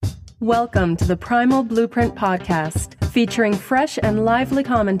Welcome to the Primal Blueprint Podcast, featuring fresh and lively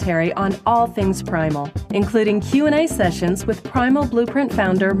commentary on all things primal, including Q&A sessions with Primal Blueprint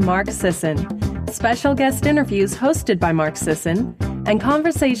founder Mark Sisson, special guest interviews hosted by Mark Sisson, and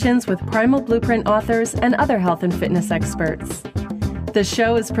conversations with Primal Blueprint authors and other health and fitness experts. The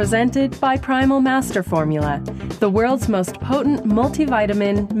show is presented by Primal Master Formula, the world's most potent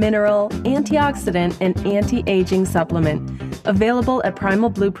multivitamin, mineral, antioxidant, and anti-aging supplement, available at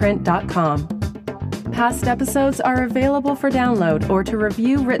primalblueprint.com. Past episodes are available for download or to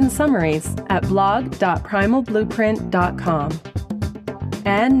review written summaries at blog.primalblueprint.com.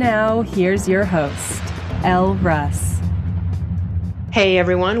 And now, here's your host, Elle Russ. Hey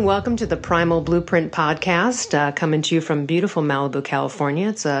everyone, welcome to the Primal Blueprint Podcast, coming to you from beautiful Malibu, California.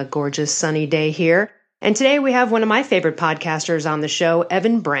 It's a gorgeous sunny day here. And today we have one of my favorite podcasters on the show,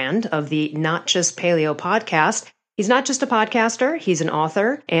 Evan Brand of the Not Just Paleo podcast. He's not just a podcaster, he's an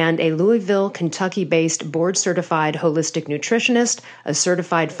author and a Louisville, Kentucky-based board-certified holistic nutritionist, a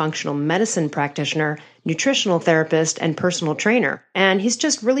certified functional medicine practitioner, nutritional therapist, and personal trainer. And he's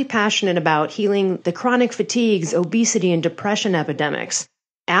just really passionate about healing the chronic fatigues, obesity, and depression epidemics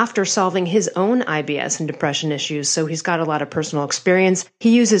after solving his own IBS and depression issues. So he's got a lot of personal experience.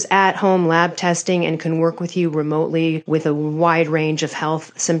 He uses at-home lab testing and can work with you remotely with a wide range of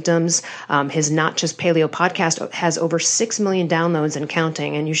health symptoms. His Not Just Paleo podcast has over 6 million downloads and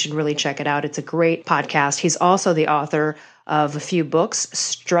counting, and you should really check it out. It's a great podcast. He's also the author of a few books,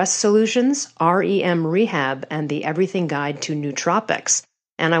 Stress Solutions, REM Rehab, and The Everything Guide to Nootropics.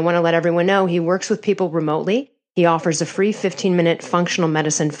 And I want to let everyone know he works with people remotely. He offers a free 15-minute functional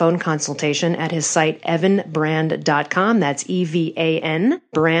medicine phone consultation at his site, evanbrand.com. That's E-V-A-N,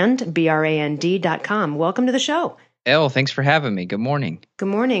 brand, B-R-A-N-D.com. Welcome to the show. Elle, thanks for having me. Good morning. Good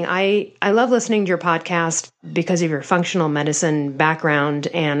morning. I love listening to your podcast because of your functional medicine background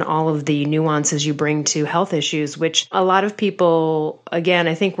and all of the nuances you bring to health issues, which a lot of people, again,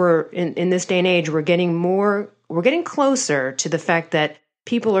 I think we're in this day and age, we're getting closer to the fact that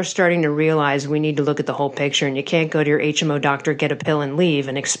people are starting to realize we need to look at the whole picture, and you can't go to your HMO doctor, get a pill, and leave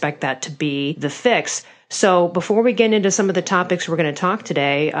and expect that to be the fix. So before we get into some of the topics we're going to talk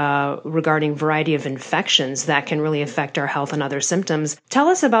today regarding variety of infections that can really affect our health and other symptoms, tell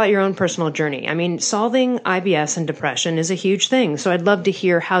us about your own personal journey. I mean, solving IBS and depression is a huge thing. So I'd love to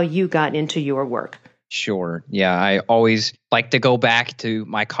hear how you got into your work. Sure. Yeah, I always like to go back to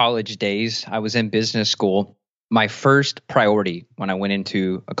my college days. I was in business school. My first priority when I went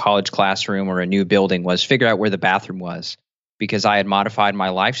into a college classroom or a new building was figure out where the bathroom was, because I had modified my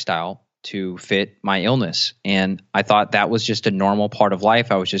lifestyle to fit my illness. And I thought that was just a normal part of life.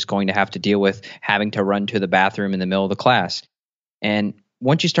 I was just going to have to deal with having to run to the bathroom in the middle of the class. And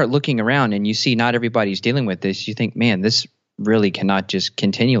once you start looking around and you see not everybody's dealing with this, you think, man, this really cannot just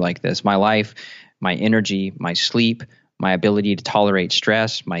continue like this. My life, my energy, my sleep, my ability to tolerate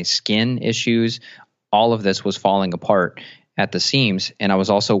stress, my skin issues, all of this was falling apart at the seams. And I was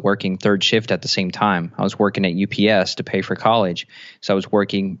also working third shift at the same time. I was working at UPS to pay for college. So I was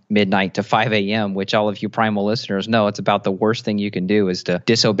working midnight to 5 a.m., which all of you primal listeners know it's about the worst thing you can do is to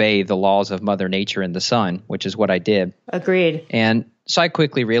disobey the laws of Mother Nature and the sun, which is what I did. Agreed. And so I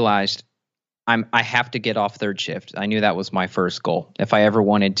quickly realized I have to get off third shift. I knew that was my first goal. If I ever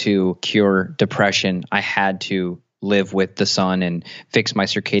wanted to cure depression, I had to live with the sun and fix my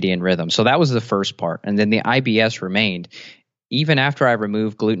circadian rhythm. So that was the first part. And then the IBS remained. Even after I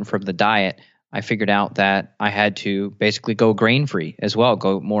removed gluten from the diet, I figured out that I had to basically go grain-free as well,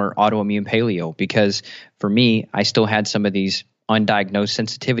 go more autoimmune paleo, because for me, I still had some of these undiagnosed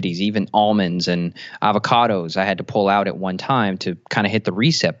sensitivities, even almonds and avocados I had to pull out at one time to kind of hit the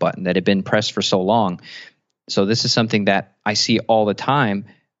reset button that had been pressed for so long. So this is something that I see all the time,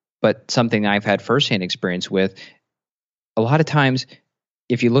 but something I've had firsthand experience with. A lot of times,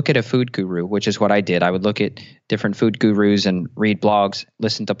 if you look at a food guru, which is what I did, I would look at different food gurus and read blogs,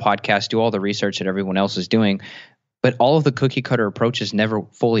 listen to podcasts, do all the research that everyone else is doing. But all of the cookie cutter approaches never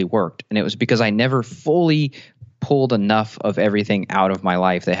fully worked. And it was because I never fully pulled enough of everything out of my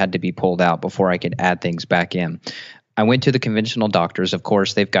life that had to be pulled out before I could add things back in. I went to the conventional doctors. Of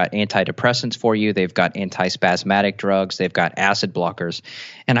course, they've got antidepressants for you. They've got antispasmodic drugs. They've got acid blockers.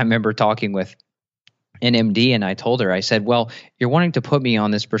 And I remember talking with an MD, and I told her, I said, well, you're wanting to put me on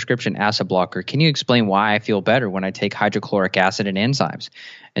this prescription acid blocker. Can you explain why I feel better when I take hydrochloric acid and enzymes?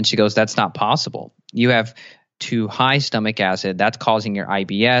 And she goes, that's not possible. You have too high stomach acid. That's causing your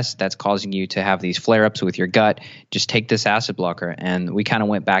IBS. That's causing you to have these flare-ups with your gut. Just take this acid blocker. And we kind of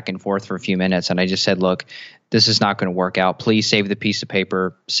went back and forth for a few minutes. And I just said, look, this is not going to work out. Please save the piece of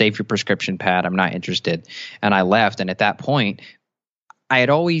paper, save your prescription pad. I'm not interested. And I left. And at that point,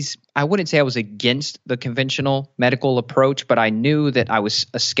 I wouldn't say I was against the conventional medical approach, but I knew that I was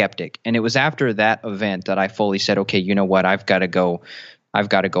a skeptic. And it was after that event that I fully said, okay, you know what? I've got to go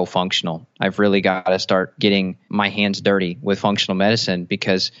functional. I've really got to start getting my hands dirty with functional medicine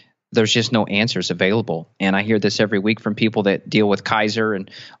because there's just no answers available. And I hear this every week from people that deal with Kaiser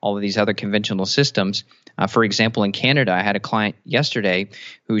and all of these other conventional systems. For example, in Canada, I had a client yesterday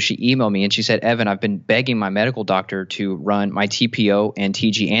who she emailed me and she said, Evan, I've been begging my medical doctor to run my TPO and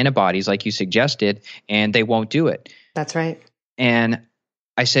TG antibodies like you suggested, and they won't do it. That's right. And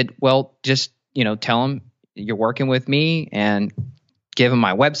I said, well, just, tell them you're working with me and give them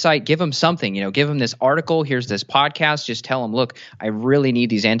my website, give them something, give them this article. Here's this podcast. Just tell them, look, I really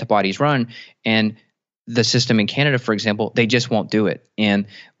need these antibodies run. And the system in Canada, for example, they just won't do it. And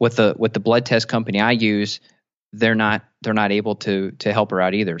with the blood test company I use, they're not able to help her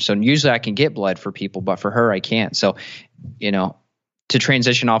out either. So usually I can get blood for people, but for her, I can't. So, to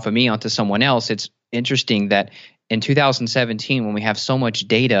transition off of me onto someone else, it's interesting that in 2017, when we have so much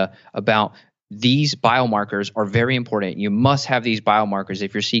data about these biomarkers are very important. You must have these biomarkers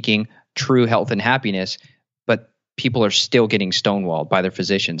if you're seeking true health and happiness, but people are still getting stonewalled by their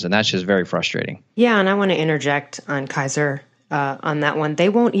physicians, and that's just very frustrating. Yeah, and I want to interject on Kaiser on that one. They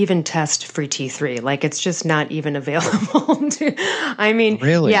won't even test free T3. Like, it's just not even available.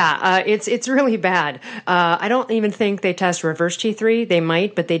 Really? Yeah, it's really bad. I don't even think they test reverse T3. They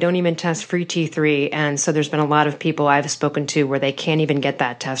might, but they don't even test free T3. And so there's been a lot of people I've spoken to where they can't even get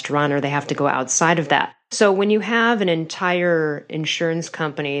that test run, or they have to go outside of that. So when you have an entire insurance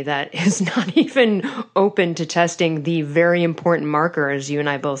company that is not even open to testing the very important marker, as you and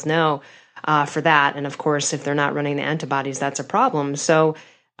I both know, for that. And of course, if they're not running the antibodies, that's a problem. So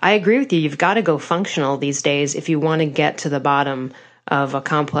I agree with you. You've got to go functional these days if you want to get to the bottom of a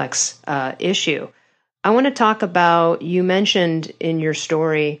complex issue. I want to talk about, you mentioned in your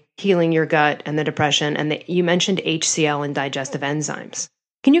story, healing your gut and the depression, and you mentioned HCl and digestive enzymes.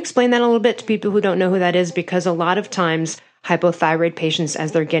 Can you explain that a little bit to people who don't know who that is? Because a lot of times hypothyroid patients,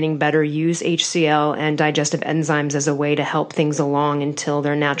 as they're getting better, use HCl and digestive enzymes as a way to help things along until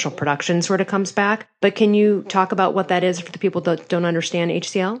their natural production sort of comes back. But can you talk about what that is for the people that don't understand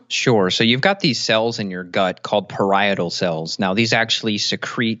HCl? Sure. So you've got these cells in your gut called parietal cells. Now, these actually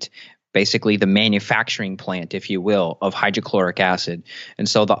secrete basically the manufacturing plant, if you will, of hydrochloric acid. And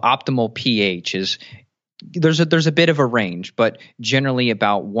so the optimal pH is there's a bit of a range, but generally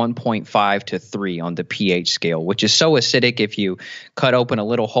about 1.5 to 3 on the pH scale, which is so acidic. If you cut open a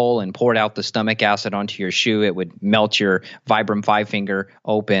little hole and poured out the stomach acid onto your shoe, it would melt your Vibram 5-finger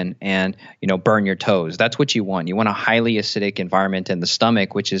open and, burn your toes. That's what you want. You want a highly acidic environment in the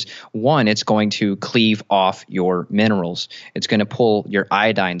stomach, which is one, it's going to cleave off your minerals. It's going to pull your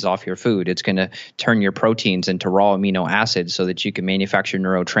iodines off your food. It's going to turn your proteins into raw amino acids so that you can manufacture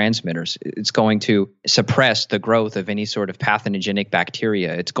neurotransmitters. It's going to suppress the growth of any sort of pathogenic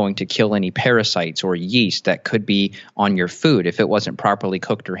bacteria. It's going to kill any parasites or yeast that could be on your food if it wasn't properly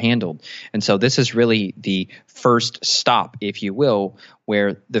cooked or handled. And so this is really the first stop, if you will,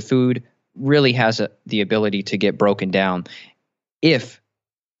 where the food really has the ability to get broken down. If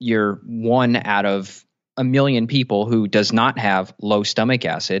you're one out of a million people who does not have low stomach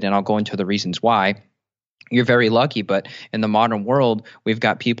acid, and I'll go into the reasons why, you're very lucky. But in the modern world, we've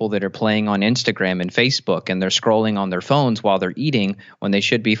got people that are playing on Instagram and Facebook, and they're scrolling on their phones while they're eating when they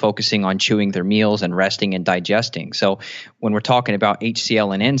should be focusing on chewing their meals and resting and digesting. So when we're talking about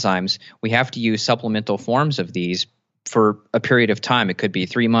HCl and enzymes, we have to use supplemental forms of these for a period of time. It could be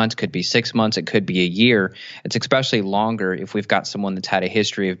 3 months, could be 6 months, it could be a year. It's especially longer if we've got someone that's had a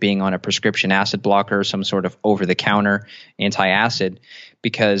history of being on a prescription acid blocker, some sort of over-the-counter antacid,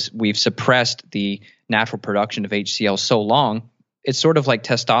 because we've suppressed the natural production of HCl so long. It's sort of like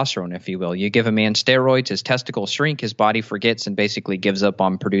testosterone, if you will. You give a man steroids, his testicles shrink, his body forgets and basically gives up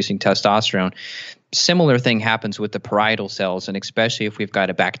on producing testosterone. Similar thing happens with the parietal cells, and especially if we've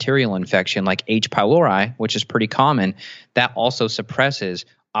got a bacterial infection like H. pylori, which is pretty common, that also suppresses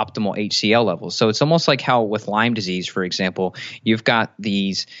optimal HCl levels. So it's almost like how with Lyme disease, for example, you've got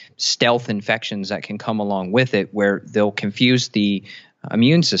these stealth infections that can come along with it where they'll confuse the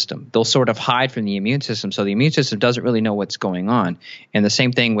immune system. They'll sort of hide from the immune system, so the immune system doesn't really know what's going on. And the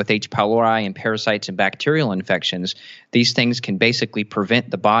same thing with H. pylori and parasites and bacterial infections. These things can basically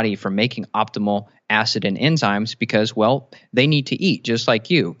prevent the body from making optimal acid and enzymes because, well, they need to eat just like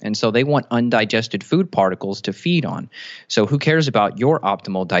you. And so they want undigested food particles to feed on. So who cares about your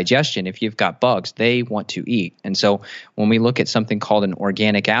optimal digestion if you've got bugs? They want to eat. And so when we look at something called an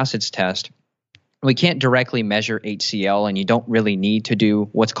organic acids test, we can't directly measure HCl, and you don't really need to do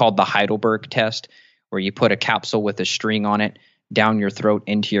what's called the Heidelberg test, where you put a capsule with a string on it, down your throat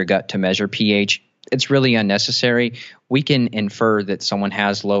into your gut to measure pH. It's really unnecessary. We can infer that someone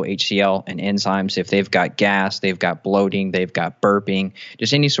has low HCl and enzymes if they've got gas, they've got bloating, they've got burping,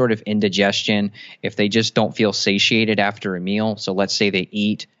 just any sort of indigestion, if they just don't feel satiated after a meal. So let's say they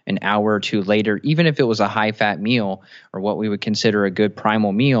eat an hour or two later, even if it was a high-fat meal or what we would consider a good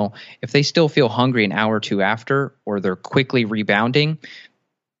primal meal, if they still feel hungry an hour or two after, or they're quickly rebounding,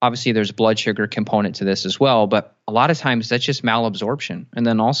 obviously there's a blood sugar component to this as well, but a lot of times that's just malabsorption. And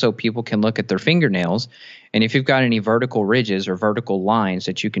then also people can look at their fingernails, and if you've got any vertical ridges or vertical lines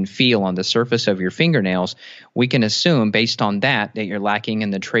that you can feel on the surface of your fingernails, we can assume based on that you're lacking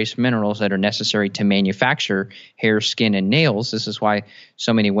in the trace minerals that are necessary to manufacture hair, skin, and nails. This is why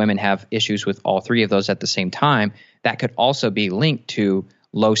so many women have issues with all three of those at the same time. That could also be linked to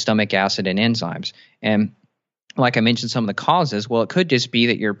low stomach acid and enzymes. And like I mentioned, some of the causes, well, it could just be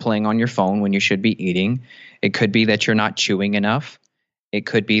that you're playing on your phone when you should be eating. It could be that you're not chewing enough. It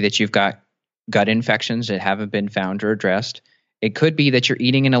could be that you've got gut infections that haven't been found or addressed. It could be that you're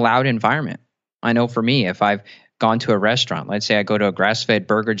eating in a loud environment. I know for me, if I've gone to a restaurant, let's say I go to a grass-fed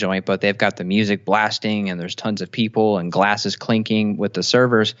burger joint, but they've got the music blasting and there's tons of people and glasses clinking with the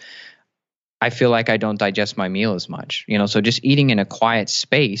servers, I feel like I don't digest my meal as much. So just eating in a quiet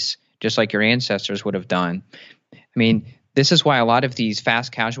space, just like your ancestors would have done. I mean, this is why a lot of these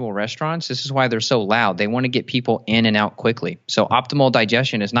fast casual restaurants, this is why they're so loud. They want to get people in and out quickly. So optimal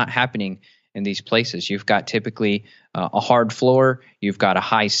digestion is not happening in these places. You've got typically a hard floor, you've got a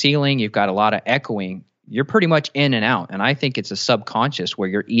high ceiling, you've got a lot of echoing. You're pretty much in and out. And I think it's a subconscious where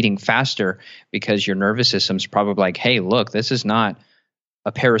you're eating faster because your nervous system's probably like, hey, look, this is not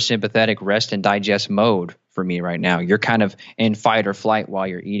a parasympathetic rest and digest mode for me right now. You're kind of in fight or flight while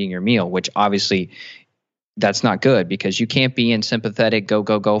you're eating your meal, which obviously that's not good because you can't be in sympathetic,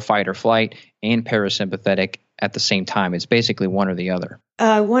 go, fight or flight and parasympathetic at the same time. It's basically one or the other.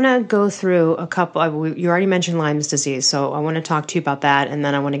 I want to go through a couple. You already mentioned Lyme's disease, so I want to talk to you about that, and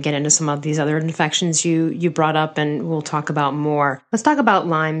then I want to get into some of these other infections you brought up, and we'll talk about more. Let's talk about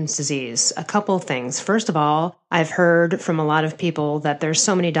Lyme's disease. A couple of things. First of all, I've heard from a lot of people that there's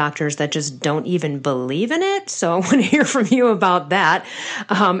so many doctors that just don't even believe in it, so I want to hear from you about that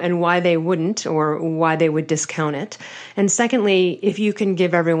and why they wouldn't or why they would discount it. And secondly, if you can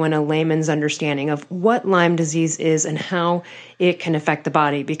give everyone a layman's understanding of what Lyme disease is and how it can affect the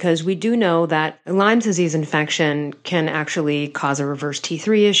body, because we do know that Lyme disease infection can actually cause a reverse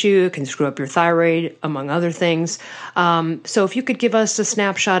T3 issue, can screw up your thyroid, among other things. So if you could give us a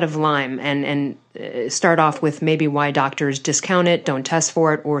snapshot of Lyme and start off with maybe why doctors discount it, don't test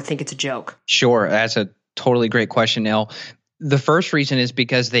for it, or think it's a joke. Sure. That's a totally great question, Elle. The first reason is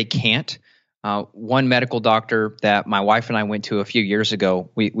because they can't. One medical doctor that my wife and I went to a few years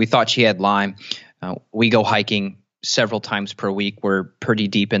ago, we thought she had Lyme. We go hiking several times per week. We're pretty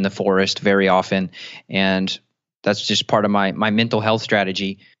deep in the forest very often. And that's just part of my mental health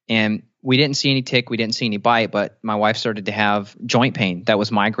strategy. And we didn't see any tick. We didn't see any bite, but my wife started to have joint pain that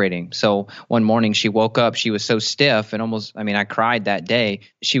was migrating. So one morning she woke up, she was so stiff and I cried that day.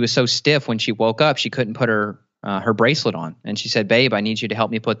 She was so stiff when she woke up, she couldn't put her bracelet on. And she said, babe, I need you to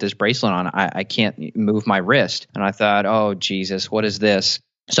help me put this bracelet on. I can't move my wrist. And I thought, oh, Jesus, what is this?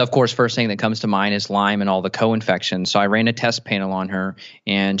 So, of course, first thing that comes to mind is Lyme and all the co-infections. So I ran a test panel on her,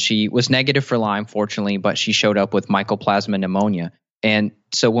 and she was negative for Lyme, fortunately, but she showed up with Mycoplasma pneumonia. And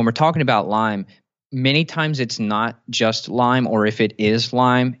so when we're talking about Lyme, many times it's not just Lyme, or if it is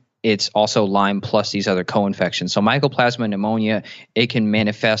Lyme, it's also Lyme plus these other co-infections. So Mycoplasma pneumonia, it can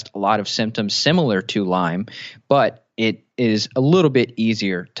manifest a lot of symptoms similar to Lyme, but it is a little bit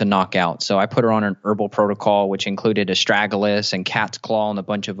easier to knock out. So I put her on an herbal protocol, which included astragalus and cat's claw and a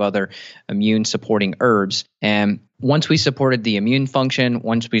bunch of other immune supporting herbs. And once we supported the immune function,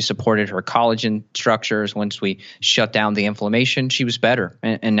 once we supported her collagen structures, once we shut down the inflammation, she was better.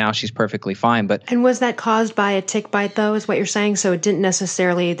 And now she's perfectly fine. And was that caused by a tick bite, though, is what you're saying? So it didn't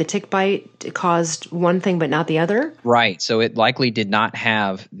necessarily, the tick bite caused one thing but not the other? Right. So it likely did not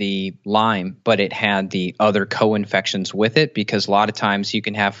have the Lyme, but it had the other co-infections with it, because a lot of times you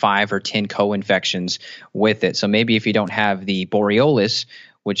can have 5 or 10 co-infections with it. So maybe if you don't have the Borrelia,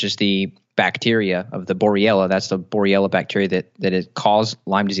 which is the bacteria of the Borrelia, that's the Borrelia bacteria that it caused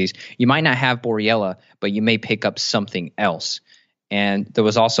Lyme disease. You might not have Borrelia, but you may pick up something else. And there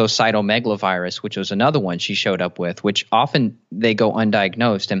was also cytomegalovirus, which was another one she showed up with, which often they go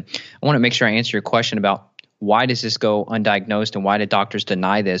undiagnosed. And I want to make sure I answer your question about why does this go undiagnosed and why do doctors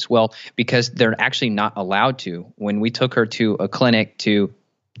deny this? Well, because they're actually not allowed to. When we took her to a clinic to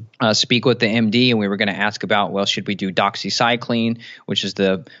speak with the MD, and we were going to ask about, well, should we do doxycycline, which is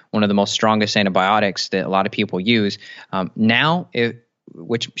one of the most strongest antibiotics that a lot of people use.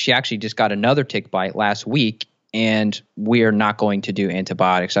 Which she actually just got another tick bite last week, and we are not going to do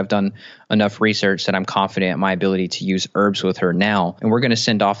antibiotics. I've done enough research that I'm confident in my ability to use herbs with her now, and we're going to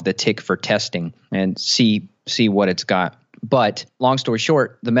send off the tick for testing and see what it's got. But long story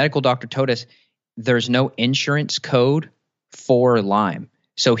short, the medical doctor told us there's no insurance code for Lyme.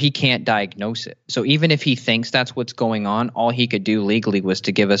 So he can't diagnose it. So even if he thinks that's what's going on, all he could do legally was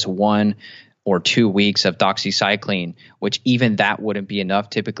to give us 1 or 2 weeks of doxycycline, which even that wouldn't be enough.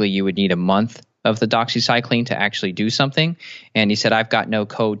 Typically, you would need a month of the doxycycline to actually do something. And he said, I've got no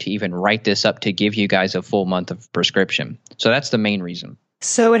code to even write this up to give you guys a full month of prescription. So that's the main reason.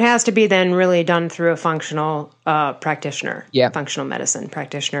 So it has to be then really done through a functional practitioner. Yeah. Functional medicine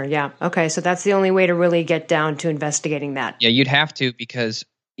practitioner. Yeah. Okay. So that's the only way to really get down to investigating that. Yeah, you'd have to, because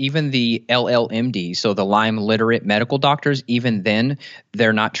even the LLMD, so the Lyme literate medical doctors, even then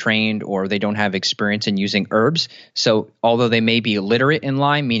they're not trained or they don't have experience in using herbs. So although they may be literate in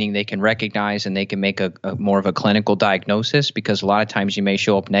Lyme, meaning they can recognize and they can make a more of a clinical diagnosis, because a lot of times you may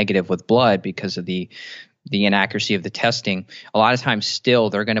show up negative with blood because of the inaccuracy of the testing. A lot of times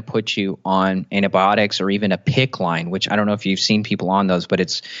still they're going to put you on antibiotics or even a PICC line, which I don't know if you've seen people on those, but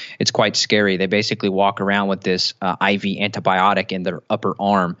it's quite scary. They basically walk around with this IV antibiotic in their upper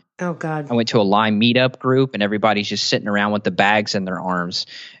arm. Oh, God. I went to a Lyme meetup group and everybody's just sitting around with the bags in their arms.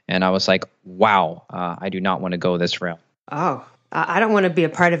 And I was like, wow, I do not want to go this route. Oh, I don't want to be a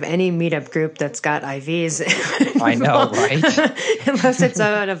part of any meetup group that's got IVs. I know, right? Unless it's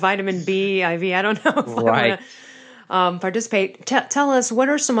a vitamin B IV. I don't know if right. I want to participate. Tell us, what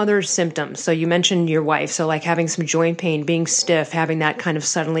are some other symptoms? So you mentioned your wife. So like having some joint pain, being stiff, having that kind of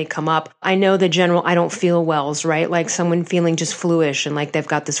suddenly come up. I know the general I don't feel wells, right? Like someone feeling just fluish and like they've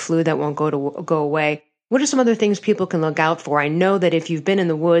got this flu that won't go away. What are some other things people can look out for? I know that if you've been in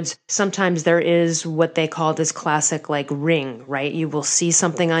the woods, sometimes there is what they call this classic like ring, right? You will see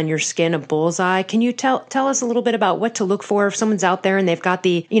something on your skin, a bullseye. Can you tell us a little bit about what to look for if someone's out there and they've got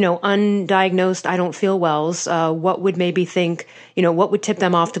the, undiagnosed I don't feel wells? What would maybe think, what would tip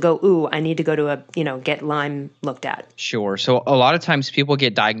them off to go, ooh, I need to go to get Lyme looked at? Sure. So a lot of times people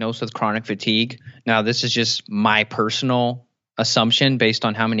get diagnosed with chronic fatigue. Now, this is just my personal assumption based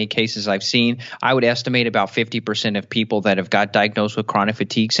on how many cases I've seen. I would estimate about 50% of people that have got diagnosed with chronic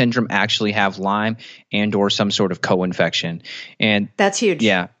fatigue syndrome actually have Lyme and or some sort of co-infection. And that's huge.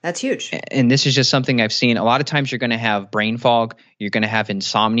 Yeah. That's huge. And this is just something I've seen. A lot of times you're going to have brain fog. You're going to have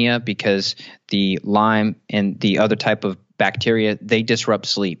insomnia because the Lyme and the other type of bacteria, they disrupt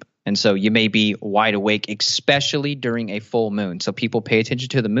sleep. And so you may be wide awake, especially during a full moon. So people pay attention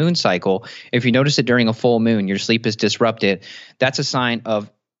to the moon cycle. If you notice it during a full moon, your sleep is disrupted. That's a sign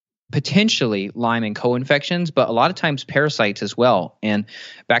of potentially Lyme and co-infections, but a lot of times parasites as well. And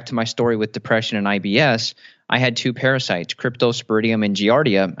back to my story with depression and IBS, I had 2 parasites, Cryptosporidium and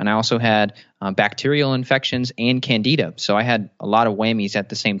Giardia, and I also had bacterial infections and Candida. So I had a lot of whammies at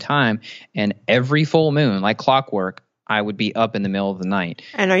the same time. And every full moon, like clockwork, I would be up in the middle of the night.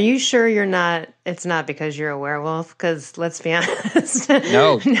 And are you sure it's not because you're a werewolf? Because let's be honest.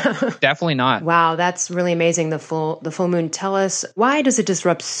 No, definitely not. Wow, that's really amazing. The full moon. Tell us, why does it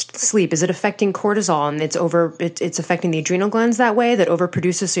disrupt sleep? Is it affecting cortisol and it's affecting the adrenal glands that way that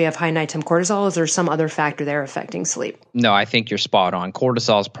overproduces so you have high nighttime cortisol? Is there some other factor there affecting sleep? No, I think you're spot on.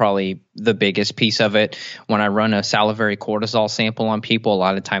 Cortisol is probably the biggest piece of it. When I run a salivary cortisol sample on people, a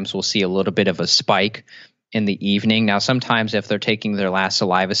lot of times we'll see a little bit of a spike in the evening. Now, sometimes if they're taking their last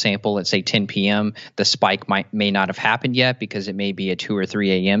saliva sample at say 10 p.m., the spike may not have happened yet because it may be a 2 or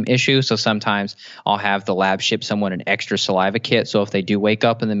 3 a.m. issue. So sometimes I'll have the lab ship someone an extra saliva kit. So if they do wake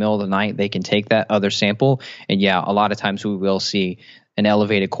up in the middle of the night, they can take that other sample. And yeah, a lot of times we will see an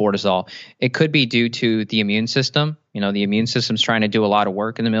elevated cortisol. It could be due to the immune system. The immune system's trying to do a lot of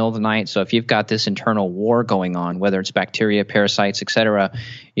work in the middle of the night. So if you've got this internal war going on, whether it's bacteria, parasites, etc.,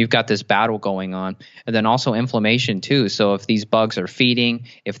 you've got this battle going on. And then also inflammation too. So if these bugs are feeding,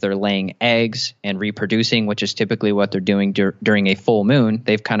 if they're laying eggs and reproducing, which is typically what they're doing during a full moon,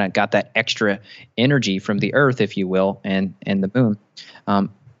 they've kind of got that extra energy from the earth, if you will, and the moon.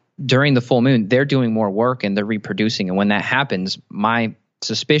 During the full moon, they're doing more work and they're reproducing. And when that happens, my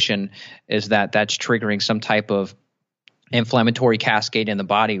suspicion is that that's triggering some type of inflammatory cascade in the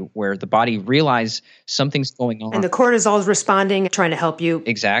body where the body realizes something's going on. And the cortisol is responding, trying to help you.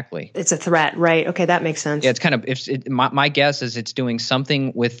 Exactly. It's a threat, right? Okay, that makes sense. Yeah, it's kind of, my guess is it's doing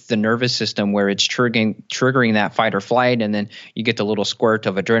something with the nervous system where it's triggering that fight or flight, and then you get the little squirt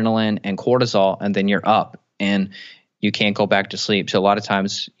of adrenaline and cortisol, and then you're up. And you can't go back to sleep. So a lot of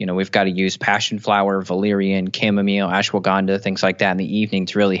times, we've got to use passion flower, valerian, chamomile, ashwagandha, things like that in the evening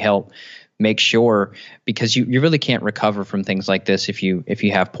to really help make sure, because you really can't recover from things like this if you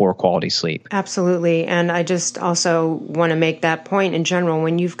have poor quality sleep. Absolutely. And I just also want to make that point in general,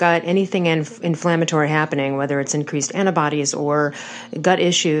 when you've got anything inflammatory happening, whether it's increased antibodies or gut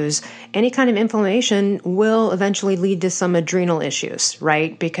issues, any kind of inflammation will eventually lead to some adrenal issues,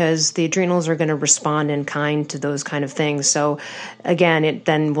 right? Because the adrenals are going to respond in kind to those kind of things. So again, it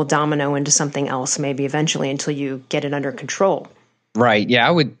then will domino into something else maybe eventually until you get it under control. Right. Yeah, I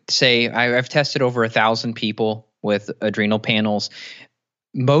would say I've tested over 1,000 people with adrenal panels.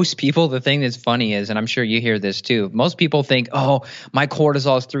 Most people, the thing that's funny is, and I'm sure you hear this too, most people think, oh, my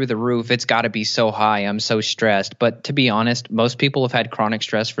cortisol is through the roof. It's got to be so high. I'm so stressed. But to be honest, most people have had chronic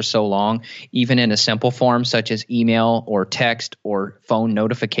stress for so long, even in a simple form such as email or text or phone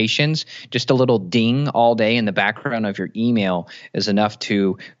notifications. Just a little ding all day in the background of your email is enough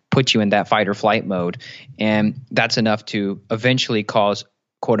to put you in that fight or flight mode. And that's enough to eventually cause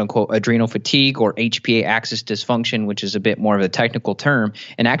quote unquote adrenal fatigue or HPA axis dysfunction, which is a bit more of a technical term.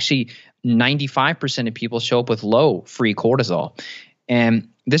 And actually 95% of people show up with low free cortisol. And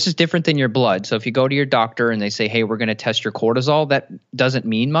this is different than your blood. So if you go to your doctor and they say, hey, we're going to test your cortisol, that doesn't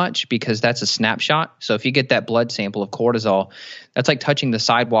mean much because that's a snapshot. So if you get that blood sample of cortisol, that's like touching the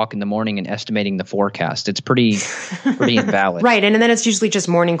sidewalk in the morning and estimating the forecast. It's pretty invalid. Right. And then it's usually just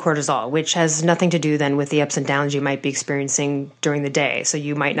morning cortisol, which has nothing to do then with the ups and downs you might be experiencing during the day. So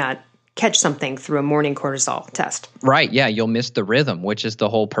you might not catch something through a morning cortisol test. Right. Yeah. You'll miss the rhythm, which is the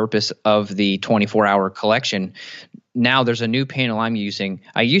whole purpose of the 24-hour collection. Now there's a new panel I'm using.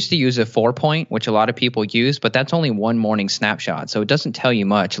 I used to use a 4-point, which a lot of people use, but that's only one morning snapshot. So it doesn't tell you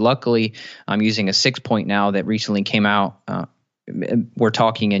much. Luckily, I'm using a 6-point now that recently came out. We're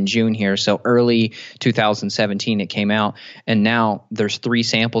talking in June here. So early 2017, it came out. And now there's 3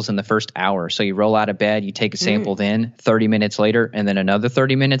 samples in the first hour. So you roll out of bed, you take a sample then 30 minutes later, and then another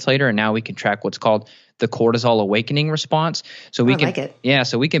 30 minutes later. And now we can track what's called the cortisol awakening response. So we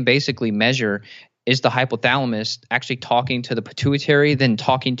so we can basically measure, is the hypothalamus actually talking to the pituitary, then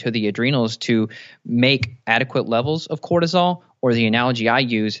talking to the adrenals to make adequate levels of cortisol? Or the analogy I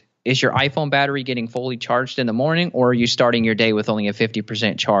use, is your iPhone battery getting fully charged in the morning, or are you starting your day with only a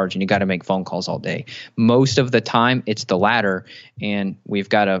 50% charge and you got to make phone calls all day? Most of the time, it's the latter, and we've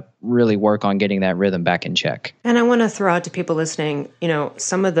got to really work on getting that rhythm back in check. And I want to throw out to people listening,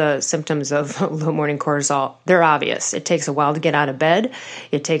 some of the symptoms of low morning cortisol, they're obvious. It takes a while to get out of bed.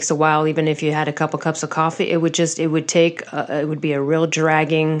 It takes a while, even if you had a couple cups of coffee, it would be a real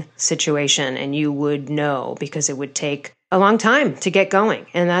dragging situation, and you would know because it would take a long time to get going.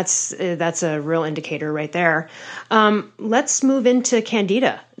 And that's a real indicator right there. Let's move into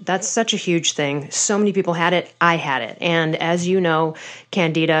Candida. That's such a huge thing. So many people had it. I had it. And as you know,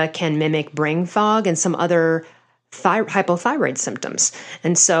 Candida can mimic brain fog and some other hypothyroid symptoms.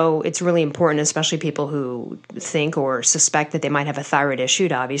 And so it's really important, especially people who think or suspect that they might have a thyroid issue,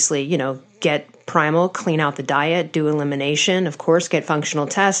 to obviously, get Primal, clean out the diet, do elimination, of course, get functional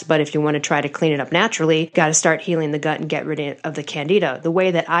tests. But if you want to try to clean it up naturally, got to start healing the gut and get rid of the Candida. The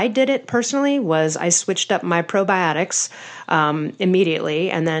way that I did it personally was I switched up my probiotics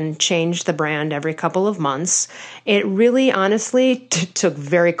immediately and then changed the brand every couple of months. It really, honestly, took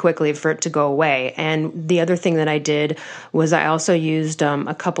very quickly for it to go away. And the other thing that I did was I also used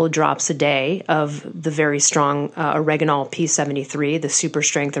a couple of drops a day of the very strong Oreganol P73, the super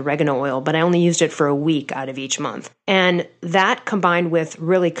strength oregano oil, but I only used it for a week out of each month. And that combined with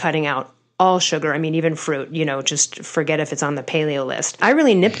really cutting out all sugar, even fruit, just forget if it's on the paleo list. I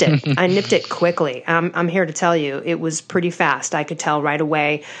really nipped it. I nipped it quickly. I'm here to tell you, it was pretty fast. I could tell right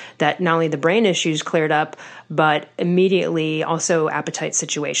away that not only the brain issues cleared up, but immediately also appetite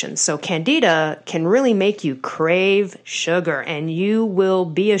situations. So Candida can really make you crave sugar, and you will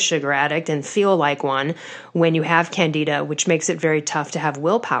be a sugar addict and feel like one when you have Candida, which makes it very tough to have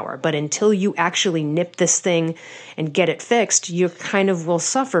willpower. But until you actually nip this thing and get it fixed, you kind of will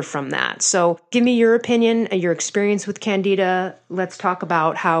suffer from that. So give me your opinion, your experience with Candida. Let's talk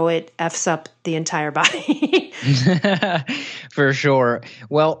about how it F's up the entire body. For sure.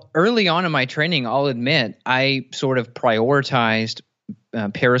 Well, early on in my training, I'll admit, I sort of prioritized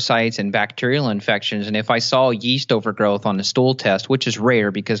parasites and bacterial infections. And if I saw yeast overgrowth on the stool test, which is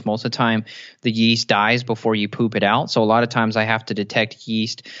rare because most of the time the yeast dies before you poop it out. So a lot of times I have to detect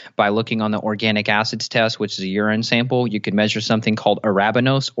yeast by looking on the organic acids test, which is a urine sample. You could measure something called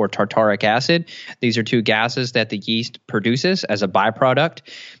arabinose or tartaric acid. These are 2 gases that the yeast produces as a byproduct.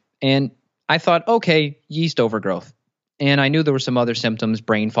 And I thought, okay, yeast overgrowth. And I knew there were some other symptoms: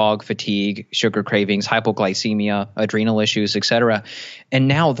 brain fog, fatigue, sugar cravings, hypoglycemia, adrenal issues, etc. And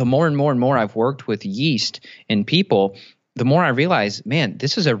now the more and more I've worked with yeast in people, the more I realize, man,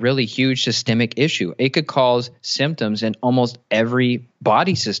 this is a really huge systemic issue. It could cause symptoms in almost every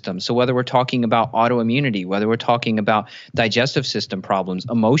body system. So whether we're talking about autoimmunity, whether we're talking about digestive system problems,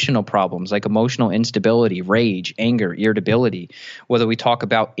 emotional problems like emotional instability, rage, anger, irritability, whether we talk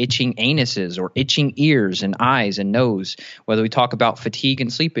about itching anuses or itching ears and eyes and nose, whether we talk about fatigue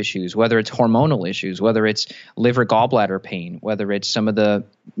and sleep issues, whether it's hormonal issues, whether it's liver gallbladder pain, whether it's some of the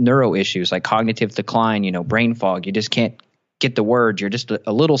neuro issues like cognitive decline, brain fog, you just can't get the words, you're just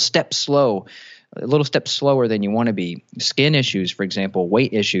a little step slower than you want to be. Skin issues, for example,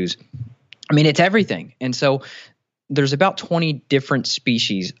 weight issues. I mean, it's everything. And so there's about 20 different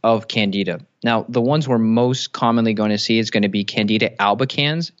species of Candida. Now, the ones we're most commonly going to see is going to be Candida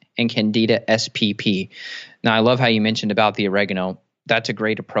albicans and Candida spp. Now, I love how you mentioned about the oregano. That's a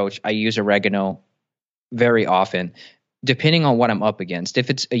great approach. I use oregano very often, depending on what I'm up against.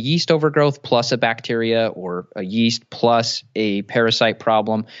 If it's a yeast overgrowth plus a bacteria or a yeast plus a parasite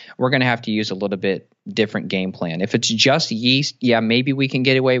problem, we're going to have to use a little bit different game plan. If it's just yeast, yeah, maybe we can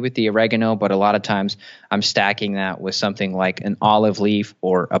get away with the oregano, but a lot of times I'm stacking that with something like an olive leaf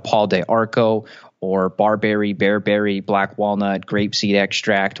or a Pau d'Arco or barberry, bearberry, black walnut, grapeseed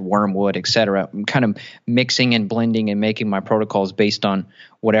extract, wormwood, etc. I'm kind of mixing and blending and making my protocols based on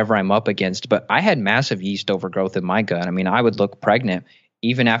whatever I'm up against. But I had massive yeast overgrowth in my gut. I mean, I would look pregnant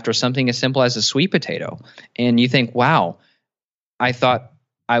even after something as simple as a sweet potato. And you think, wow, I thought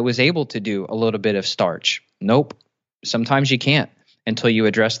I was able to do a little bit of starch. Nope. Sometimes you can't until you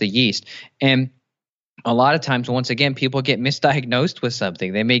address the yeast. And a lot of times, once again, people get misdiagnosed with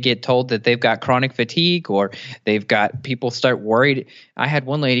something. They may get told that they've got chronic fatigue, or people start worried. I had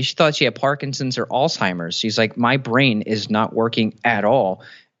one lady, she thought she had Parkinson's or Alzheimer's. She's like, my brain is not working at all.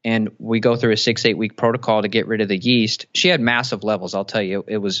 And we go through a 6-8 week protocol to get rid of the yeast. She had massive levels. I'll tell you,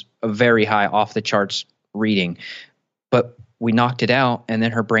 it was a very high off the charts reading, but we knocked it out, and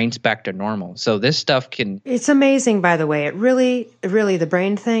then her brain's back to normal. So this stuff It's amazing, by the way. It really, the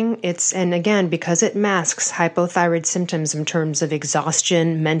brain thing, and again, because it masks hypothyroid symptoms in terms of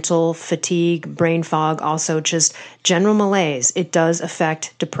exhaustion, mental fatigue, brain fog, also just general malaise, it does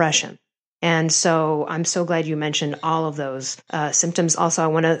affect depression. And so I'm so glad you mentioned all of those symptoms. Also, I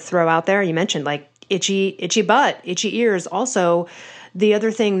want to throw out there, you mentioned like itchy butt, itchy ears. Also, the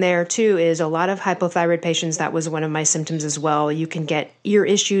other thing there too is a lot of hypothyroid patients, that was one of my symptoms as well. You can get ear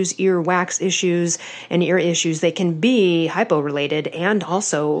issues, ear wax issues, and ear issues. They can be hypo-related and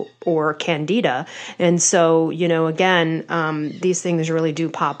also or Candida. And so, again, these things really do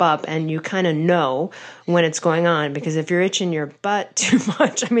pop up, and you kind of know when it's going on, because if you're itching your butt too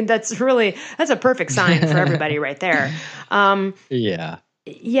much, I mean, that's a perfect sign for everybody right there. Yeah.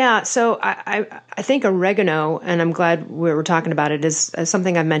 Yeah, so I think oregano, and I'm glad we're talking about it, is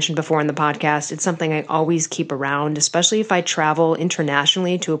something I've mentioned before in the podcast. It's something I always keep around, especially if I travel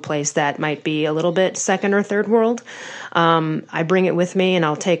internationally to a place that might be a little bit second or third world. I bring it with me, and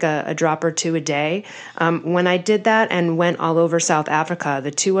I'll take a drop or two a day. When I did that and went all over South Africa, the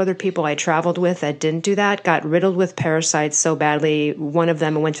 2 other people I traveled with that didn't do that got riddled with parasites so badly, one of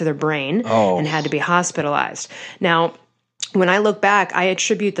them went to their brain and had to be hospitalized. Now, when I look back, I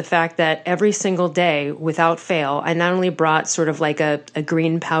attribute the fact that every single day, without fail, I not only brought sort of like a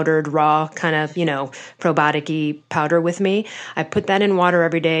green powdered raw kind of, probiotic-y powder with me. I put that in water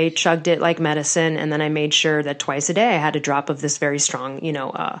every day, chugged it like medicine, and then I made sure that twice a day I had a drop of this very strong,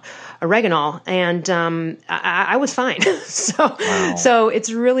 oregano, and I was fine. So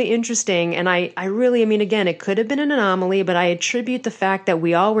it's really interesting, and I really, again, it could have been an anomaly, but I attribute the fact that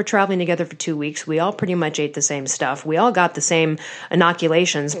we all were traveling together for 2 weeks. We all pretty much ate the same stuff. We all got the same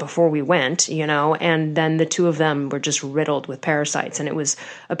inoculations before we went, and then the 2 of them were just riddled with parasites, and it was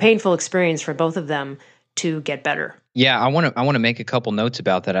a painful experience for both of them to get better. Yeah, I want to make a couple notes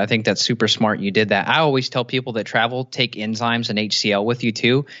about that. I think that's super smart you did that. I always tell people that travel, take enzymes and HCl with you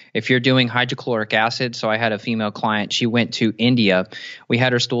too. If you're doing hydrochloric acid, so I had a female client, she went to India. We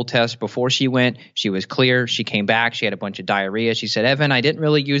had her stool test before she went. She was clear. She came back. She had a bunch of diarrhea. She said, Evan, I didn't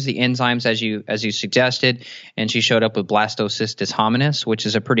really use the enzymes as you suggested. And she showed up with blastocystis hominis, which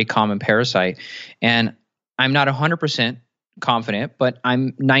is a pretty common parasite. And I'm not 100% confident, but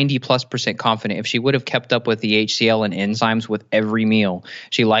I'm 90+% confident if she would have kept up with the HCl and enzymes with every meal,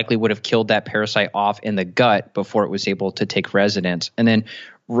 she likely would have killed that parasite off in the gut before it was able to take residence. And then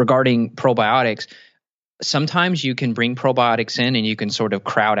regarding probiotics, sometimes you can bring probiotics in and you can sort of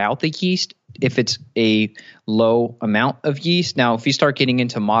crowd out the yeast if it's a low amount of yeast. Now, if you start getting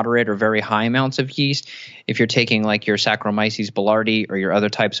into moderate or very high amounts of yeast, if you're taking like your Saccharomyces boulardii or your other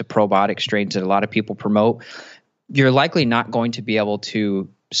types of probiotic strains that a lot of people promote, you're likely not going to be able to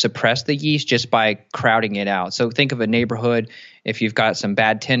suppress the yeast just by crowding it out. So think of a neighborhood. If you've got some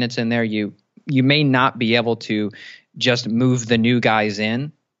bad tenants in there, you may not be able to just move the new guys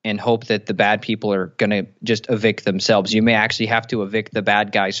in and hope that the bad people are going to just evict themselves. You may actually have to evict the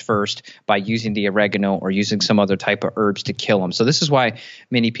bad guys first by using the oregano or using some other type of herbs to kill them. So this is why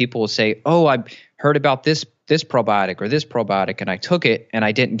many people will say, oh, I heard about this probiotic or this probiotic and I took it and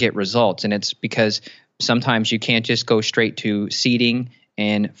I didn't get results. And it's because sometimes you can't just go straight to seeding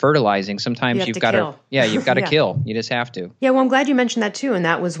and fertilizing. Sometimes you've got to kill. You just have to. Yeah, well, I'm glad you mentioned that too. And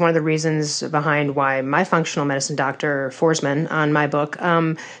that was one of the reasons behind why my functional medicine doctor, Forsman, on my book,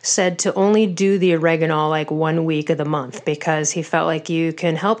 said to only do the oregano like 1 week of the month, because he felt like you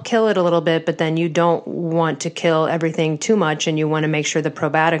can help kill it a little bit, but then you don't want to kill everything too much and you want to make sure the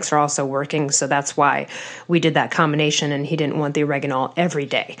probiotics are also working. So that's why we did that combination, and he didn't want the oregano every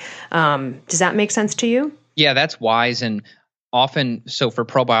day. Does that make sense to you? Yeah, that's wise. And often, so for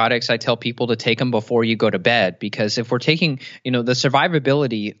probiotics, I tell people to take them before you go to bed, because if we're taking, the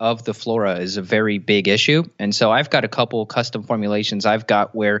survivability of the flora is a very big issue. And so I've got a couple custom formulations I've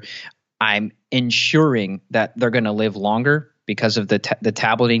got where I'm ensuring that they're going to live longer because of the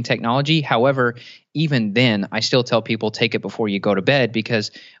tableting technology. However, even then, I still tell people take it before you go to bed,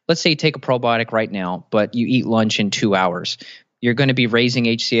 because let's say you take a probiotic right now, but you eat lunch in 2 hours. You're going to be raising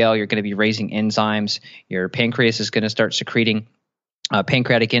HCl. You're going to be raising enzymes. Your pancreas is going to start secreting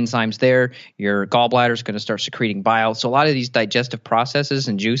pancreatic enzymes there. Your gallbladder is going to start secreting bile. So a lot of these digestive processes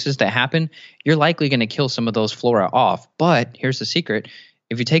and juices that happen, you're likely going to kill some of those flora off. But here's the secret.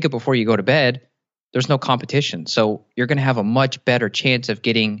 If you take it before you go to bed, there's no competition. So you're going to have a much better chance of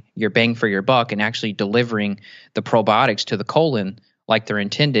getting your bang for your buck and actually delivering the probiotics to the colon like they're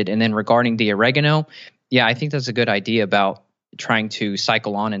intended. And then regarding the oregano, yeah, I think that's a good idea about trying to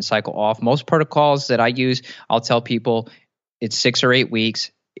cycle on and cycle off. Most protocols that I use, I'll tell people it's 6 or 8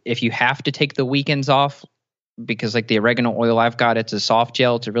 weeks. If you have to take the weekends off, because like the oregano oil I've got, it's a soft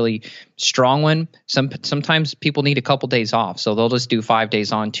gel, it's a really strong one. Sometimes people need a couple days off. So they'll just do 5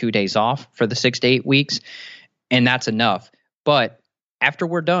 days on, 2 days off for the 6 to 8 weeks. And that's enough. But after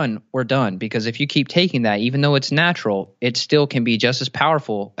we're done, because if you keep taking that, even though it's natural, it still can be just as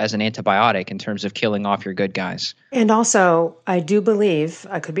powerful as an antibiotic in terms of killing off your good guys. And also, I do believe,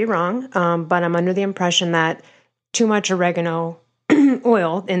 I could be wrong, but I'm under the impression that too much oregano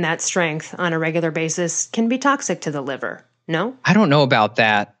oil in that strength on a regular basis can be toxic to the liver. No? I don't know about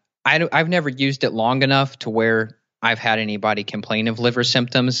that. I've never used it long enough to where I've had anybody complain of liver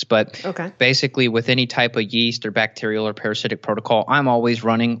symptoms, but basically with any type of yeast or bacterial or parasitic protocol, I'm always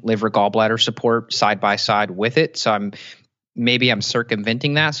running liver gallbladder support side by side with it. So I'm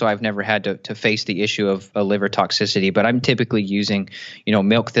circumventing that. So I've never had to face the issue of a liver toxicity, but I'm typically using,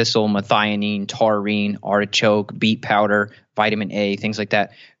 milk thistle, methionine, taurine, artichoke, beet powder, vitamin A, things like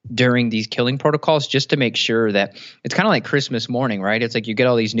that during these killing protocols, just to make sure that it's kind of like Christmas morning, right? It's like you get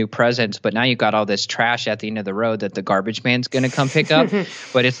all these new presents, but now you've got all this trash at the end of the road that the garbage man's going to come pick up,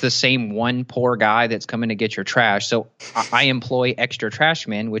 but it's the same one poor guy that's coming to get your trash. So I employ extra trash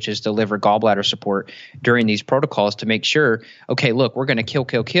men, which is the liver gallbladder support during these protocols to make sure, okay, look, we're going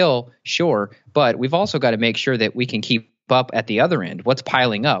to kill, sure, but we've also got to make sure that we can keep up at the other end. What's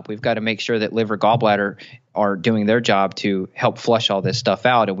piling up? We've got to make sure that liver gallbladder are doing their job to help flush all this stuff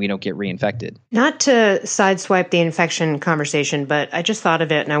out and we don't get reinfected. Not to sideswipe the infection conversation, but I just thought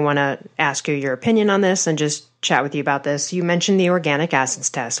of it and I want to ask you your opinion on this and just chat with you about this. You mentioned the organic acids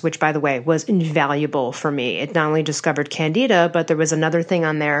test, which, by the way, was invaluable for me. It not only discovered Candida, but there was another thing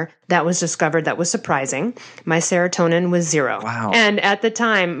on there that was discovered that was surprising. My serotonin was 0. Wow. And at the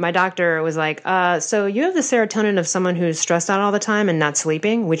time, my doctor was like, so you have the serotonin of someone who's stressed out all the time and not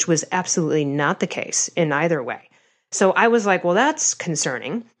sleeping, which was absolutely not the case in either way. So I was like, well, that's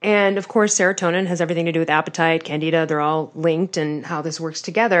concerning. And of course, serotonin has everything to do with appetite, Candida, they're all linked and how this works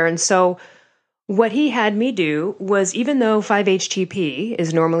together. And so what he had me do was, even though 5-HTP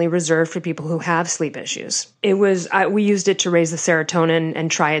is normally reserved for people who have sleep issues, we used it to raise the serotonin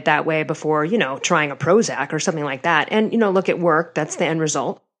and try it that way before, trying a Prozac or something like that. And, look, it worked. That's the end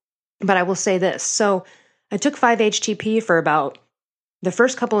result. But I will say this. So I took 5-HTP for about the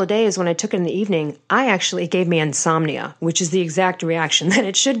first couple of days. When I took it in the evening, it gave me insomnia, which is the exact reaction that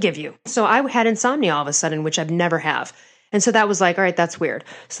it should give you. So I had insomnia all of a sudden, which I've never have. And so that was like, all right, that's weird.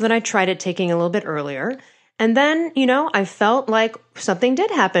 So then I tried it taking a little bit earlier. And then, I felt like something did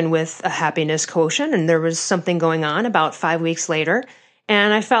happen with a happiness quotient, and there was something going on about 5 weeks later.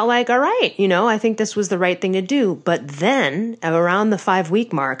 And I felt like, all right, I think this was the right thing to do. But then around the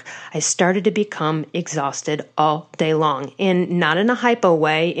 5-week mark, I started to become exhausted all day long, not in a hypo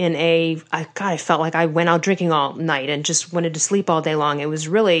way, I felt like I went out drinking all night and just wanted to sleep all day long. It was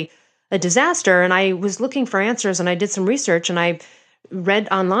really a disaster. And I was looking for answers, and I did some research, and I read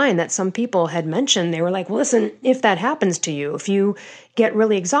online that some people had mentioned, they were like, well, listen, if that happens to you, if you get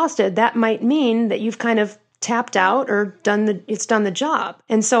really exhausted, that might mean that you've kind of tapped out or done the job.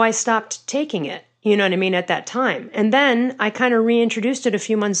 And so I stopped taking it, you know what I mean, at that time. And then I kind of reintroduced it a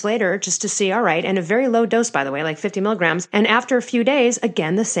few months later just to see, all right, and a very low dose, by the way, like 50 milligrams. And after a few days,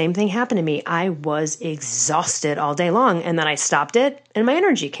 again, the same thing happened to me. I was exhausted all day long. And then I stopped it and my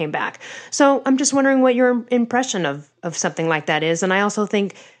energy came back. So I'm just wondering what your impression of something like that is. And I also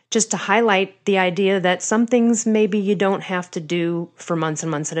think just to highlight the idea that some things maybe you don't have to do for months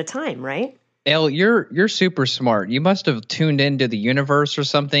and months at a time, right? Elle, you're super smart. You must have tuned into the universe or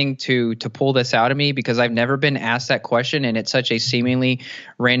something to pull this out of me, because I've never been asked that question, and it's such a seemingly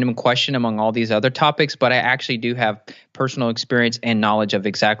random question among all these other topics, but I actually do have personal experience and knowledge of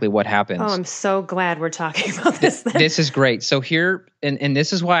exactly what happens. Oh, I'm so glad we're talking about this. This is great. So here, and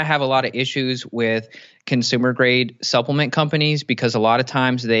this is why I have a lot of issues with consumer grade supplement companies, because a lot of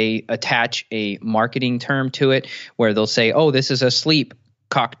times they attach a marketing term to it where they'll say, oh, this is a sleep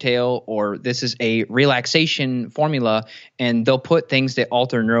cocktail, or this is a relaxation formula, and they'll put things that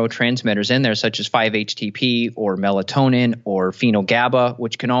alter neurotransmitters in there, such as 5-HTP or melatonin or phenyl-GABA,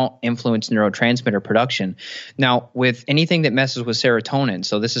 which can all influence neurotransmitter production. Now, with anything that messes with serotonin,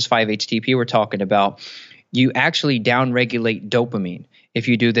 so this is 5-HTP we're talking about, you actually downregulate dopamine if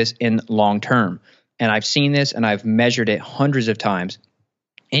you do this in long term. And I've seen this and I've measured it hundreds of times.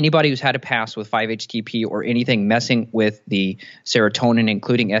 Anybody who's had a past with 5-HTP or anything messing with the serotonin,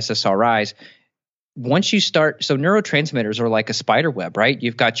 including SSRIs, once you start, so neurotransmitters are like a spider web, right?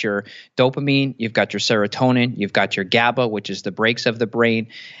 You've got your dopamine, you've got your serotonin, you've got your GABA, which is the brakes of the brain.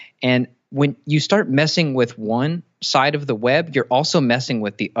 And when you start messing with one side of the web, you're also messing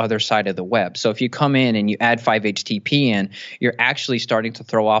with the other side of the web. So if you come in and you add 5-HTP in, you're actually starting to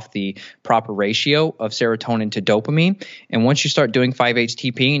throw off the proper ratio of serotonin to dopamine. And once you start doing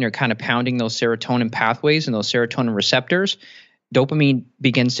 5-HTP and you're kind of pounding those serotonin pathways and those serotonin receptors, dopamine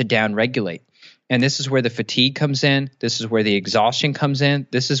begins to downregulate. And this is where the fatigue comes in. This is where the exhaustion comes in.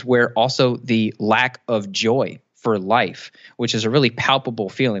 This is where also the lack of joy for life, which is a really palpable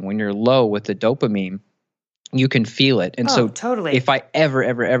feeling. When you're low with the dopamine, you can feel it. And so totally. If I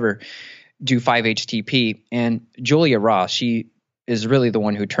ever do 5-HTP, and Julia Ross, she is really the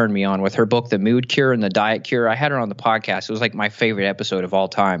one who turned me on with her book, The Mood Cure and the Diet Cure. I had her on the podcast. It was like my favorite episode of all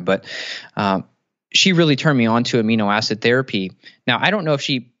time, but she really turned me on to amino acid therapy. Now, I don't know if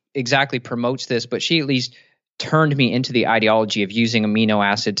she exactly promotes this, but she at least turned me into the ideology of using amino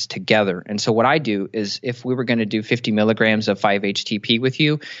acids together. And so what I do is, if we were going to do 50 milligrams of 5-HTP with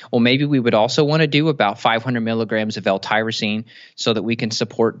you, well, maybe we would also want to do about 500 milligrams of L-tyrosine so that we can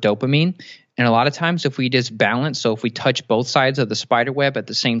support dopamine. And a lot of times if we just balance, so if we touch both sides of the spider web at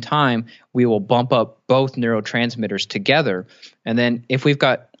the same time, we will bump up both neurotransmitters together. And then if we've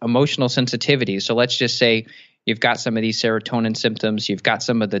got emotional sensitivity, so let's just say you've got some of these serotonin symptoms, you've got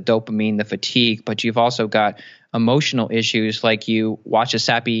some of the dopamine, the fatigue, but you've also got emotional issues, like you watch a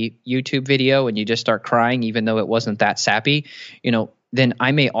sappy YouTube video and you just start crying even though it wasn't that sappy, then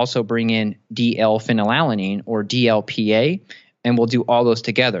I may also bring in DL-phenylalanine or DLPA, and we'll do all those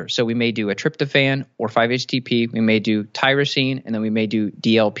together. So we may do a tryptophan or 5-HTP, we may do tyrosine, and then we may do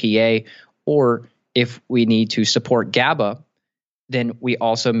DLPA, or if we need to support GABA, then we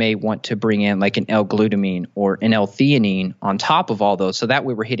also may want to bring in like an L-glutamine or an L-theanine on top of all those. So that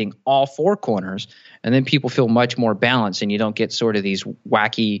way we're hitting all four corners, and then people feel much more balanced and you don't get sort of these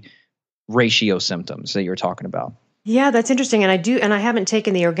wacky ratio symptoms that you're talking about. Yeah, that's interesting. And I haven't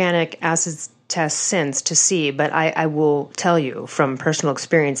taken the organic acids test since to see, but I will tell you from personal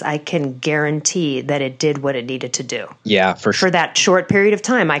experience, I can guarantee that it did what it needed to do. Yeah, for sure. For that short period of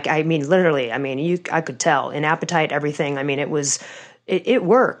time. I mean, literally, I could tell in appetite, everything. I mean, it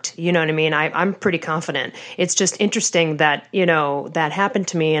worked. You know what I mean? I'm pretty confident. It's just interesting that, that happened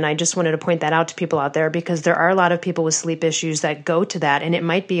to me. And I just wanted to point that out to people out there, because there are a lot of people with sleep issues that go to that, and it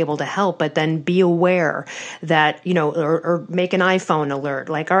might be able to help, but then be aware that, or make an iPhone alert.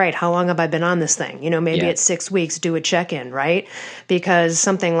 Like, all right, how long have I been on this thing? Maybe it's 6 weeks, do a check-in, right? Because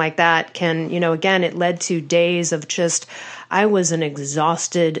something like that can, again, it led to days of just, I was an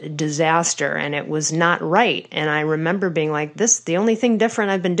exhausted disaster, and it was not right. And I remember being like, the only only thing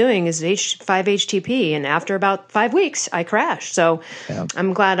different I've been doing is 5-HTP. And after about 5 weeks, I crashed. So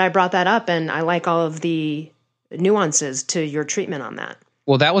I'm glad I brought that up. And I like all of the nuances to your treatment on that.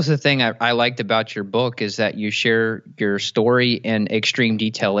 Well, that was the thing I liked about your book, is that you share your story in extreme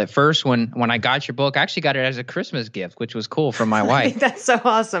detail. At first, when I got your book, I actually got it as a Christmas gift, which was cool from my wife. That's so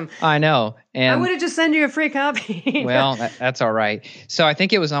awesome. I know. And I would have just sent you a free copy. Well, that's all right. So I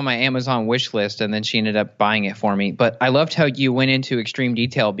think it was on my Amazon wish list, and then she ended up buying it for me. But I loved how you went into extreme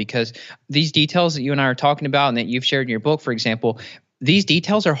detail, because these details that you and I are talking about and that you've shared in your book, for example, these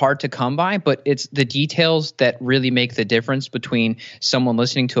details are hard to come by, but it's the details that really make the difference between someone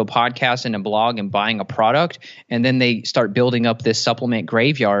listening to a podcast and a blog and buying a product, and then they start building up this supplement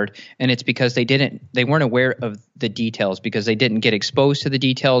graveyard. And it's because they weren't aware of the details, because they didn't get exposed to the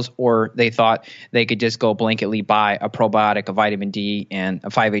details, or they thought they could just go blanketly buy a probiotic, a vitamin D, and a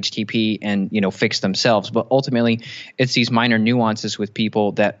 5-HTP and, fix themselves. But ultimately, it's these minor nuances with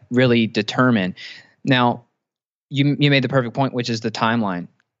people that really determine. Now, you made the perfect point, which is the timeline.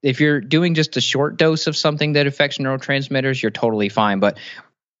 If you're doing just a short dose of something that affects neurotransmitters, you're totally fine. But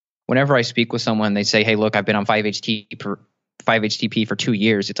whenever I speak with someone, they say, hey, look, I've been on 5-HTP for 2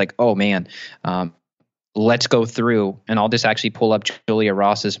 years. It's like, oh, man, let's go through. And I'll just actually pull up Julia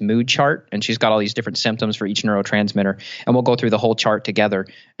Ross's mood chart. And she's got all these different symptoms for each neurotransmitter. And we'll go through the whole chart together.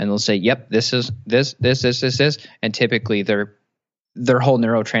 And they'll say, yep, this is this. And typically their whole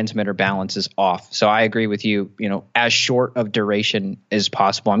neurotransmitter balance is off. So I agree with you, as short of duration as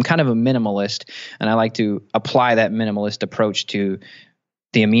possible. I'm kind of a minimalist, and I like to apply that minimalist approach to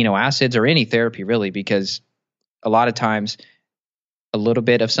the amino acids or any therapy really, because a lot of times a little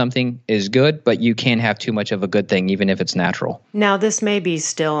bit of something is good, but you can't have too much of a good thing, even if it's natural. Now, this may be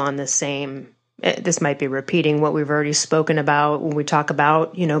still on the same, this might be repeating what we've already spoken about when we talk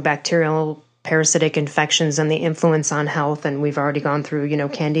about, bacterial parasitic infections and the influence on health. And we've already gone through,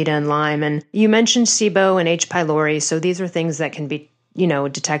 Candida and Lyme. And you mentioned SIBO and H. pylori. So these are things that can be,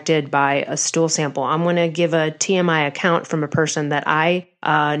 detected by a stool sample. I'm going to give a TMI account from a person that I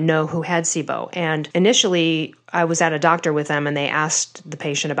know who had SIBO. And initially, I was at a doctor with them, and they asked the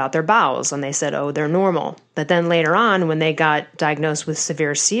patient about their bowels, and they said, oh, they're normal. But then later on, when they got diagnosed with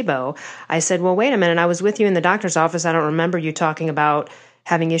severe SIBO, I said, well, wait a minute, I was with you in the doctor's office. I don't remember you talking about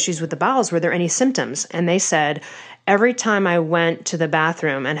having issues with the bowels. Were there any symptoms? And they said, every time I went to the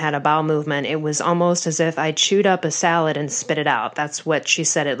bathroom and had a bowel movement, it was almost as if I chewed up a salad and spit it out. That's what she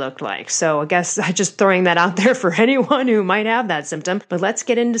said it looked like. So I guess I'm just throwing that out there for anyone who might have that symptom. But let's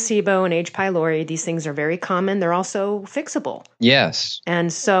get into SIBO and H. pylori. These things are very common. They're also fixable. Yes.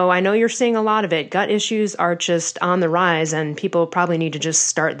 And so I know you're seeing a lot of it. Gut issues are just on the rise, and people probably need to just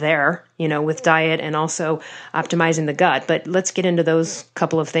start there, with diet and also optimizing the gut. But let's get into those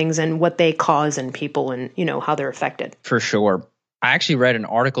couple of things and what they cause in people and, how they're affected. For sure. I actually read an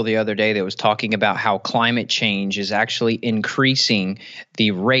article the other day that was talking about how climate change is actually increasing the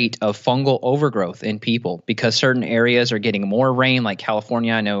rate of fungal overgrowth in people, because certain areas are getting more rain, like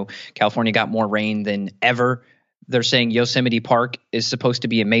California. I know California got more rain than ever. They're saying Yosemite Park is supposed to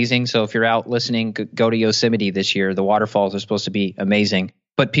be amazing. So if you're out listening, go to Yosemite this year. The waterfalls are supposed to be amazing.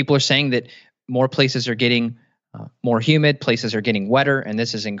 But people are saying that more places are getting more humid, places are getting wetter, and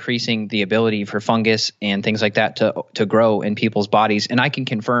this is increasing the ability for fungus and things like that to grow in people's bodies. And I can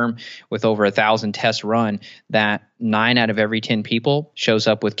confirm with over 1,000 tests run that 9 out of every 10 people shows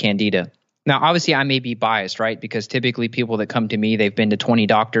up with Candida. Now, obviously, I may be biased, right? Because typically people that come to me, they've been to 20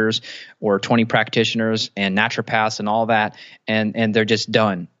 doctors or 20 practitioners and naturopaths and all that, and they're just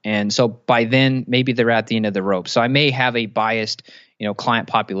done. And so by then, maybe they're at the end of the rope. So I may have a biased client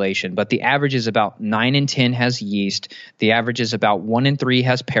population, but the average is about 9 in 10 has yeast. The average is about 1 in 3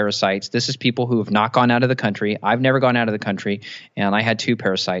 has parasites. This is people who have not gone out of the country. I've never gone out of the country, and I had 2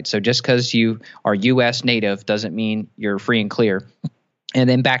 parasites. So just because you are U.S. native doesn't mean you're free and clear. And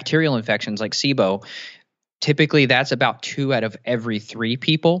then bacterial infections like SIBO, typically that's about 2 out of every 3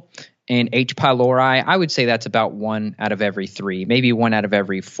 people. And H. pylori, I would say that's about 1 out of every 3, maybe 1 out of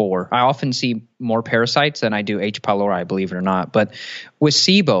every 4. I often see more parasites than I do H. pylori, believe it or not. But with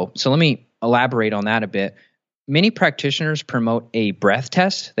SIBO, so let me elaborate on that a bit. Many practitioners promote a breath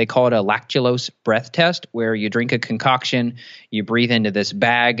test. They call it a lactulose breath test, where you drink a concoction, you breathe into this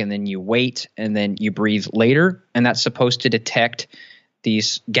bag, and then you wait, and then you breathe later. And that's supposed to detect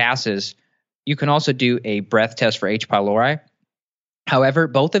these gases. You can also do a breath test for H. pylori. However,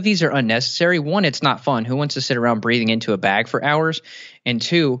 both of these are unnecessary. 1, it's not fun. Who wants to sit around breathing into a bag for hours? And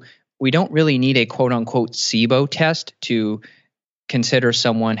 2, we don't really need a quote-unquote SIBO test to consider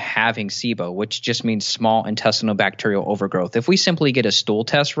someone having SIBO, which just means small intestinal bacterial overgrowth. If we simply get a stool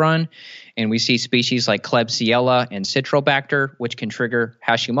test run and we see species like Klebsiella and Citrobacter, which can trigger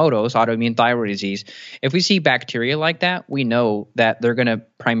Hashimoto's, autoimmune thyroid disease, if we see bacteria like that, we know that they're going to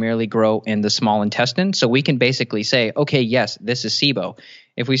primarily grow in the small intestine. So we can basically say, okay, yes, this is SIBO.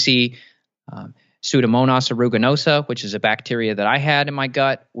 If we see Pseudomonas aeruginosa, which is a bacteria that I had in my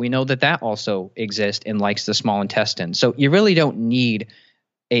gut, we know that that also exists and likes the small intestine. So you really don't need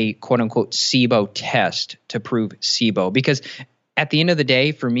a quote-unquote SIBO test to prove SIBO, because at the end of the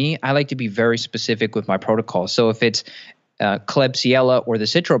day, for me, I like to be very specific with my protocol. So if it's Klebsiella or the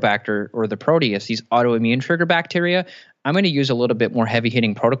Citrobacter or the Proteus, these autoimmune trigger bacteria, I'm going to use a little bit more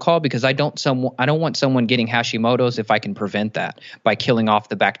heavy-hitting protocol because I don't want someone getting Hashimoto's if I can prevent that by killing off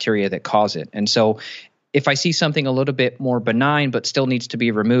the bacteria that cause it. And so if I see something a little bit more benign but still needs to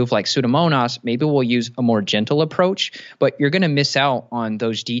be removed, like Pseudomonas, maybe we'll use a more gentle approach. But you're going to miss out on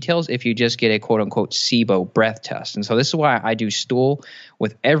those details if you just get a quote-unquote SIBO breath test. And so this is why I do stool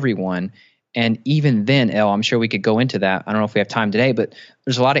with everyone. And even then, I'm sure we could go into that. I don't know if we have time today, but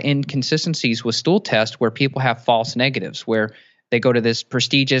there's a lot of inconsistencies with stool tests where people have false negatives, where they go to this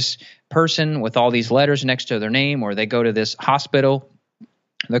prestigious person with all these letters next to their name, or they go to this hospital.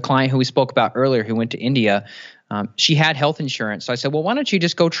 The client who we spoke about earlier who went to India, she had health insurance. So I said, well, why don't you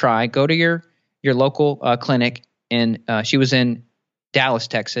just go to your local clinic? And she was in Dallas,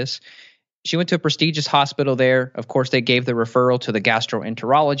 Texas. She went to a prestigious hospital there. Of course, they gave the referral to the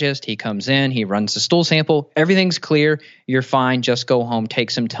gastroenterologist. He comes in, he runs the stool sample. Everything's clear. You're fine. Just go home. Take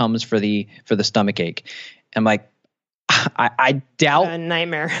some Tums for the stomach ache. I'm like, I doubt. A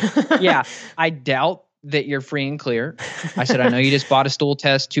nightmare. Yeah, I doubt that you're free and clear. I said, I know you just bought a stool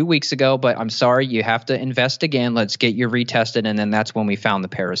test 2 weeks ago, but I'm sorry, you have to invest again. Let's get you retested. And then that's when we found the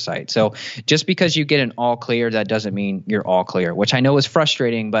parasite. So just because you get an all clear, that doesn't mean you're all clear, which I know is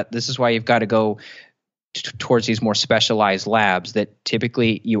frustrating, but this is why you've got to go towards these more specialized labs that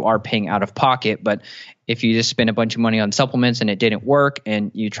typically you are paying out of pocket. But if you just spend a bunch of money on supplements and it didn't work and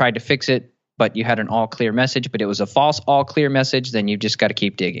you tried to fix it, but you had an all clear message, but it was a false all clear message, then you've just got to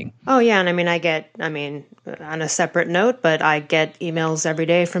keep digging. Oh, yeah. And I mean, on a separate note, but I get emails every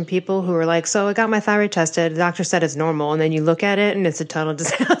day from people who are like, so I got my thyroid tested. The doctor said it's normal. And then you look at it and it's a total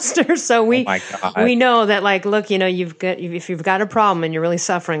disaster. So we know that, like, look, if you've got a problem and you're really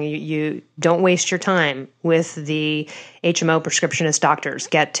suffering, you don't waste your time with the HMO prescriptionist doctors.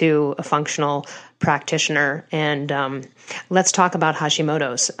 Get to a functional practitioner. And let's talk about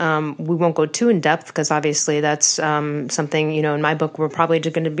Hashimoto's. We won't go too in depth because obviously that's something, in my book, we're probably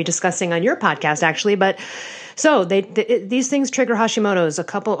going to be discussing on your podcast, actually. But so these things trigger Hashimoto's.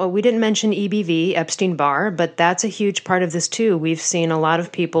 We didn't mention EBV, Epstein-Barr, but that's a huge part of this too. We've seen a lot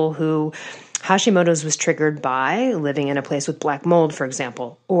of people who Hashimoto's was triggered by living in a place with black mold, for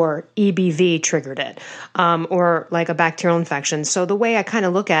example, or EBV triggered it, or like a bacterial infection. So the way I kind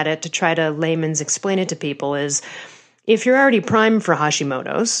of look at it to try to layman's explain it to people is, if you're already primed for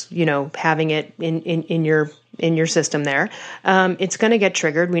Hashimoto's, having it in your system there, it's going to get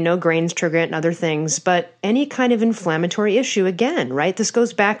triggered. We know grains trigger it and other things, but any kind of inflammatory issue, again, right? This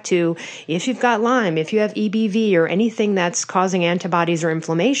goes back to if you've got Lyme, if you have EBV or anything that's causing antibodies or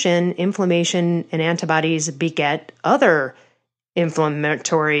inflammation and antibodies beget other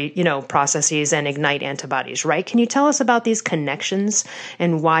inflammatory, processes and ignite antibodies, right? Can you tell us about these connections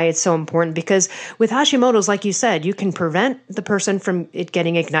and why it's so important? Because with Hashimoto's, like you said, you can prevent the person from it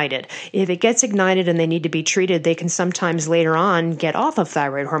getting ignited. If it gets ignited and they need to be treated, they can sometimes later on get off of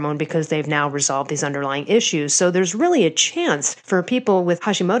thyroid hormone because they've now resolved these underlying issues. So there's really a chance for people with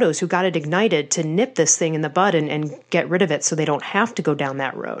Hashimoto's who got it ignited to nip this thing in the bud and get rid of it so they don't have to go down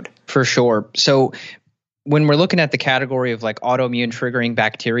that road. For sure. So when we're looking at the category of like autoimmune triggering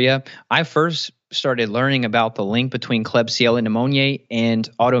bacteria, I first started learning about the link between Klebsiella pneumoniae and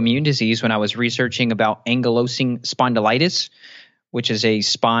autoimmune disease when I was researching about ankylosing spondylitis, which is a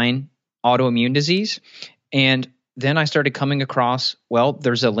spine autoimmune disease. And then I started coming across,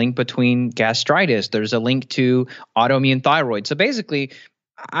 there's a link between gastritis. There's a link to autoimmune thyroid. So basically,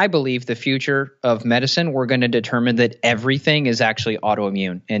 I believe the future of medicine, we're going to determine that everything is actually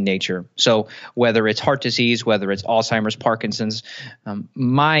autoimmune in nature. So whether it's heart disease, whether it's Alzheimer's, Parkinson's,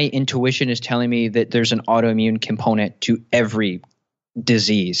 my intuition is telling me that there's an autoimmune component to every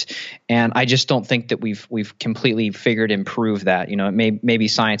disease. And I just don't think that we've completely figured and proved that. Maybe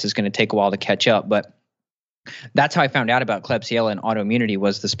science is going to take a while to catch up, but that's how I found out about Klebsiella and autoimmunity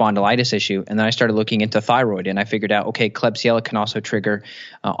was the spondylitis issue. And then I started looking into thyroid and I figured out, okay, Klebsiella can also trigger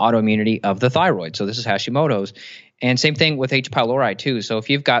autoimmunity of the thyroid. So this is Hashimoto's. And same thing with H. pylori too. So if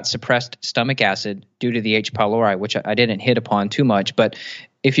you've got suppressed stomach acid due to the H. pylori, which I didn't hit upon too much, but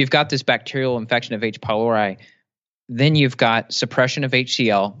if you've got this bacterial infection of H. pylori, then you've got suppression of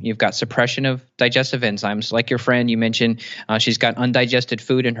HCl, you've got suppression of digestive enzymes. Like your friend you mentioned, she's got undigested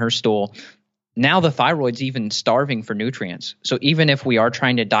food in her stool. Now the thyroid's even starving for nutrients. So even if we are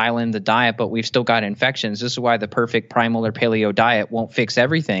trying to dial in the diet, but we've still got infections, this is why the perfect primal or paleo diet won't fix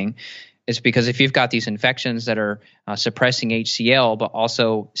everything. It's because if you've got these infections that are suppressing HCl, but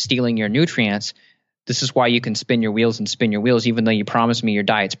also stealing your nutrients, this is why you can spin your wheels, even though you promised me your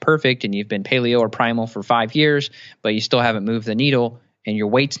diet's perfect and you've been paleo or primal for 5 years, but you still haven't moved the needle and your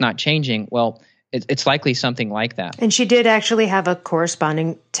weight's not changing. Well, it's likely something like that. And she did actually have a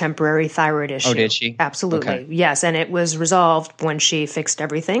corresponding temporary thyroid issue. Oh, did she? Absolutely. Okay. Yes. And it was resolved when she fixed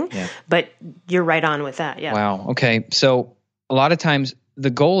everything. Yeah. But you're right on with that. Yeah. Wow. Okay. So a lot of times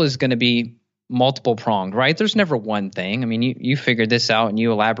the goal is going to be multiple pronged, right? There's never one thing. I mean, you figured this out and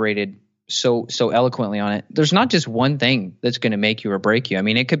you elaborated so eloquently on it. There's not just one thing that's going to make you or break you. I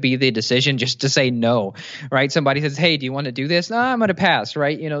mean, it could be the decision just to say no, right? Somebody says, hey, do you want to do this? No, I'm going to pass,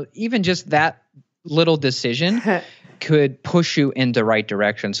 right? Even just that little decision could push you in the right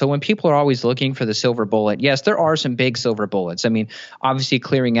direction. So when people are always looking for the silver bullet, yes, there are some big silver bullets. I mean, obviously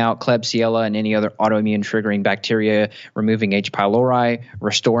clearing out Klebsiella and any other autoimmune triggering bacteria, removing H. pylori,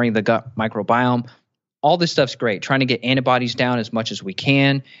 restoring the gut microbiome. All this stuff's great. Trying to get antibodies down as much as we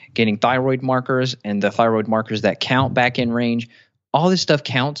can, getting thyroid markers and the thyroid markers that count back in range. All this stuff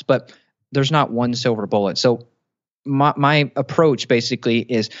counts, but there's not one silver bullet. So my approach basically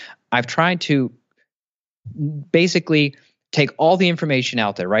is I've tried to basically take all the information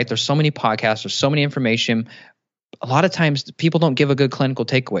out there, right? There's so many podcasts, there's so many information. A lot of times people don't give a good clinical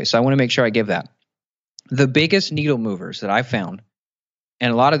takeaway. So I want to make sure I give that. The biggest needle movers that I found,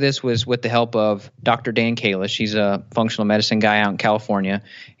 and a lot of this was with the help of Dr. Dan Kalish. He's a functional medicine guy out in California.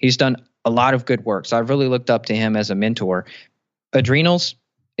 He's done a lot of good work. So I've really looked up to him as a mentor. Adrenals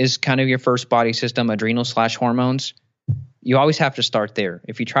is kind of your first body system, adrenal/hormones. You always have to start there.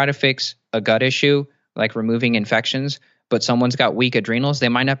 If you try to fix a gut issue, like removing infections, but someone's got weak adrenals, they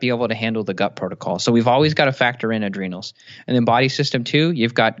might not be able to handle the gut protocol. So we've always got to factor in adrenals. And then body system 2,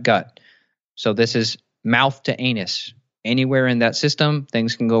 you've got gut. So this is mouth to anus. Anywhere in that system,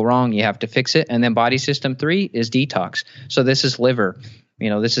 things can go wrong. You have to fix it. And then body system 3 is detox. So this is liver.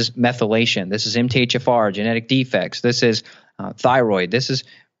 This is methylation. This is MTHFR, genetic defects. This is thyroid. This is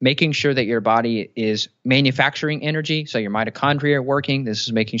making sure that your body is manufacturing energy, so your mitochondria are working. This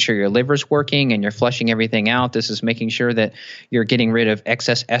is making sure your liver's working and you're flushing everything out. This is making sure that you're getting rid of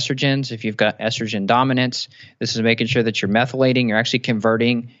excess estrogens if you've got estrogen dominance. This is making sure that you're methylating. You're actually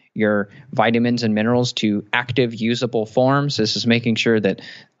converting your vitamins and minerals to active, usable forms. This is making sure that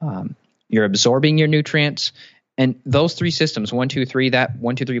you're absorbing your nutrients. And those 3 systems, 1, 2, 3, that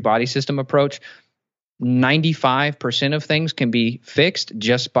 1, 2, 3 body system approach, 95% of things can be fixed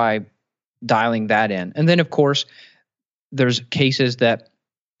just by dialing that in. And then, of course, there's cases that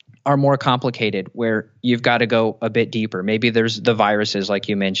are more complicated where you've got to go a bit deeper. Maybe there's the viruses like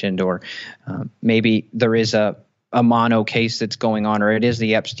you mentioned, or maybe there is a mono case that's going on, or it is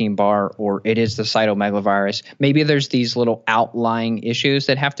the Epstein-Barr, or it is the cytomegalovirus. Maybe there's these little outlying issues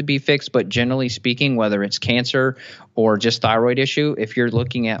that have to be fixed, but generally speaking, whether it's cancer or just thyroid issue, if you're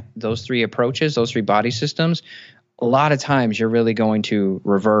looking at those 3 approaches, those 3 body systems, a lot of times you're really going to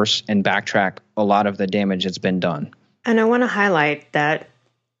reverse and backtrack a lot of the damage that's been done. And I want to highlight that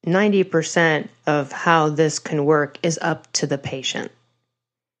 90% of how this can work is up to the patient.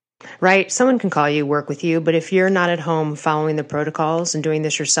 Right? Someone can call you, work with you, but if you're not at home following the protocols and doing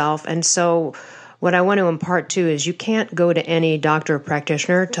this yourself, and so what I want to impart too is you can't go to any doctor or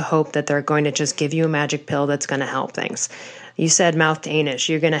practitioner to hope that they're going to just give you a magic pill that's going to help things. You said mouth to anus.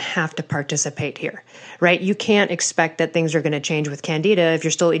 You're going to have to participate here, right? You can't expect that things are going to change with Candida if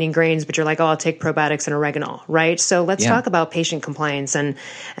you're still eating grains, but you're like, oh, I'll take probiotics and oregano, right? So let's talk about patient compliance and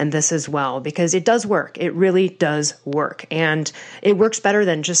this as well, because it does work. It really does work. And it works better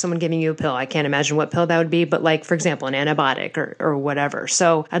than just someone giving you a pill. I can't imagine what pill that would be, but like, for example, an antibiotic or whatever.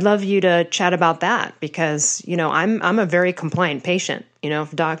 So I'd love you to chat about that because, I'm a very compliant patient. My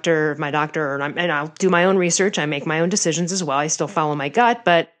doctor, and I'll do my own research. I make my own decisions as well. I still follow my gut,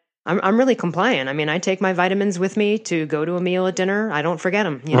 but I'm really compliant. I mean, I take my vitamins with me to go to a meal at dinner. I don't forget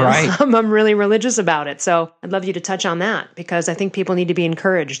them. You know? Right. I'm really religious about it. So I'd love you to touch on that because I think people need to be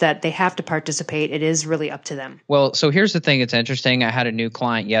encouraged that they have to participate. It is really up to them. Well, so here's the thing. It's interesting. I had a new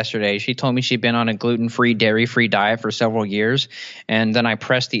client yesterday. She told me she'd been on a gluten-free, dairy-free diet for several years. And then I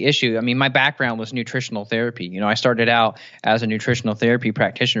pressed the issue. I mean, my background was nutritional therapy. You know, I started out as a nutritional therapy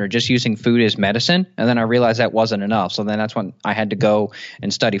practitioner just using food as medicine. And then I realized that wasn't enough. So then that's when I had to go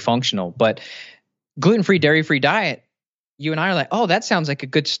and study functional. But gluten-free, dairy-free diet, you and I are like, oh, that sounds like a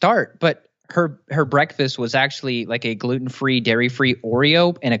good start. But her breakfast was actually like a gluten-free, dairy-free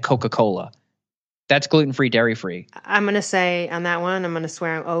Oreo and a Coca-Cola. That's gluten-free, dairy-free. I'm going to say on that one, I'm going to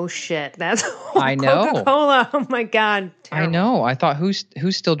swear, oh shit, that's I know. Coca-Cola. Oh my God. Terrible. I know. I thought, who's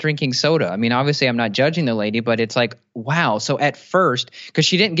still drinking soda? I mean, obviously I'm not judging the lady, but it's like, wow. So at first, because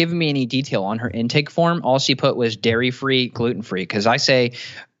she didn't give me any detail on her intake form, all she put was dairy-free, gluten-free. Because I say,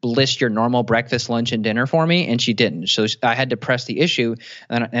 list your normal breakfast, lunch, and dinner for me, and she didn't. So I had to press the issue,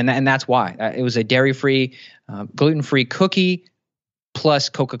 and that's why. It was a dairy-free, gluten-free cookie plus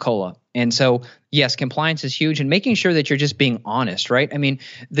Coca-Cola. And so, yes, compliance is huge and making sure that you're just being honest, right? I mean,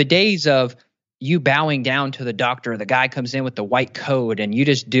 the days of you bowing down to the doctor, the guy comes in with the white coat and you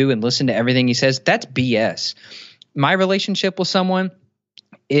just do and listen to everything he says, that's BS. My relationship with someone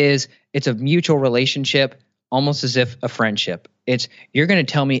it's a mutual relationship, almost as if a friendship. It's you're going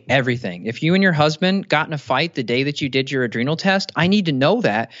to tell me everything. If you and your husband got in a fight the day that you did your adrenal test, I need to know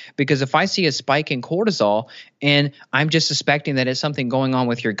that because if I see a spike in cortisol and I'm just suspecting that it's something going on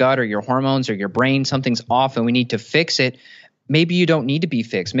with your gut or your hormones or your brain, something's off and we need to fix it, maybe you don't need to be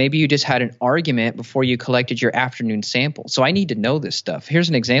fixed. Maybe you just had an argument before you collected your afternoon sample. So I need to know this stuff. Here's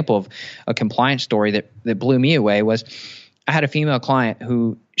an example of a compliance story that blew me away was I had a female client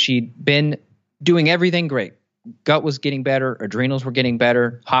who she'd been doing everything great. Gut was getting better, adrenals were getting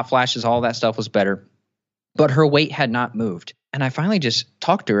better, hot flashes, all that stuff was better. But her weight had not moved. And I finally just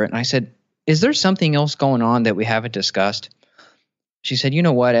talked to her and I said, is there something else going on that we haven't discussed? She said, you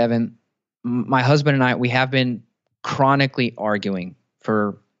know what, Evan, my husband and I, we have been chronically arguing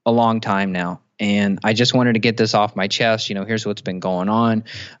for a long time now. And I just wanted to get this off my chest. You know, here's what's been going on.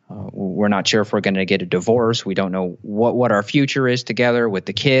 We're not sure if we're going to get a divorce. We don't know what our future is together with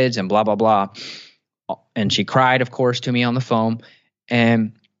the kids and blah, blah, blah. And she cried, of course, to me on the phone.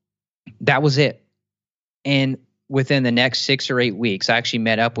 And that was it. And within the next 6 or 8 weeks, I actually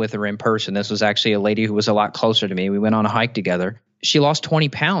met up with her in person. This was actually a lady who was a lot closer to me. We went on a hike together. She lost 20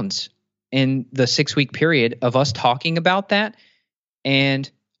 pounds in the 6-week period of us talking about that and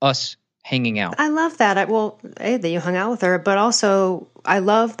us hanging out. I love that. That you hung out with her, but also I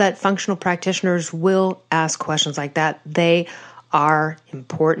love that functional practitioners will ask questions like that. They are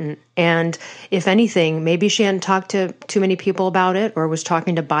important. And if anything, maybe she hadn't talked to too many people about it or was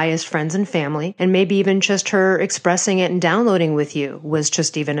talking to biased friends and family. And maybe even just her expressing it and downloading with you was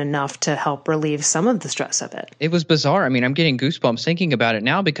just even enough to help relieve some of the stress of it. It was bizarre. I mean, I'm getting goosebumps thinking about it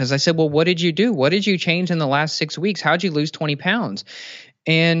now because I said, well, what did you do? What did you change in the last 6 weeks? How'd you lose 20 pounds?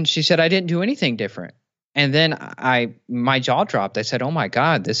 And she said, I didn't do anything different. And then my jaw dropped. I said, oh my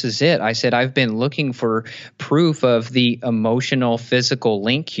God, this is it. I said, I've been looking for proof of the emotional, physical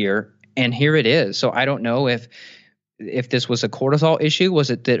link here. And here it is. So I don't know if this was a cortisol issue.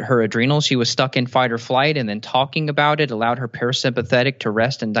 Was it that her adrenals, she was stuck in fight or flight and then talking about it allowed her parasympathetic to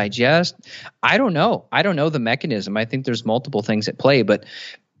rest and digest? I don't know. I don't know the mechanism. I think there's multiple things at play, but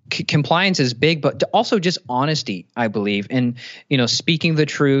compliance is big, but also just honesty, I believe, and, speaking the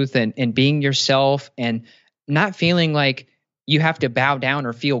truth and being yourself and not feeling like you have to bow down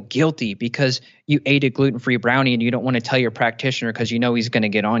or feel guilty because you ate a gluten-free brownie and you don't want to tell your practitioner because he's going to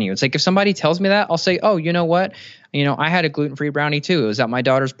get on you. It's like if somebody tells me that, I'll say, oh, you know what? I had a gluten-free brownie too. It was at my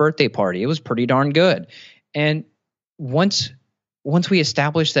daughter's birthday party. It was pretty darn good. And once we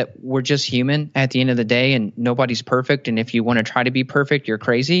establish that we're just human at the end of the day and nobody's perfect, and if you want to try to be perfect, you're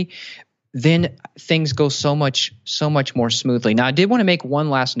crazy, then things go so much more smoothly. Now, I did want to make one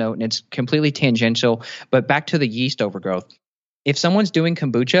last note, and it's completely tangential, but back to the yeast overgrowth. If someone's doing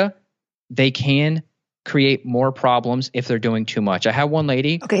kombucha, they can create more problems if they're doing too much. I have one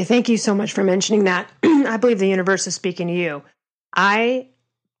lady. Okay, thank you so much for mentioning that. I believe the universe is speaking to you. I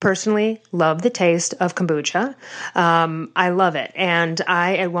personally love the taste of kombucha. I love it. And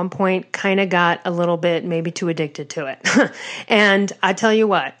I, at one point, kind of got a little bit maybe too addicted to it. And I tell you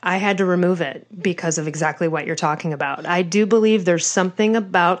what, I had to remove it because of exactly what you're talking about. I do believe there's something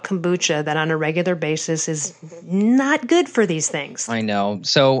about kombucha that on a regular basis is not good for these things. I know.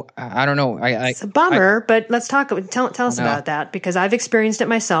 So I don't know. It's a bummer, but let's talk. Tell us about that because I've experienced it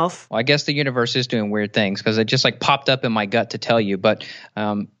myself. Well, I guess the universe is doing weird things because it just popped up in my gut to tell you. But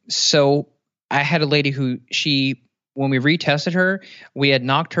So I had a lady who when we retested her, we had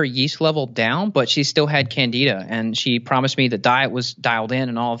knocked her yeast level down, but she still had candida, and she promised me the diet was dialed in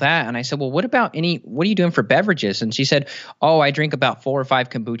and all of that. And I said, well, what are you doing for beverages? And she said, oh, I drink about 4 or 5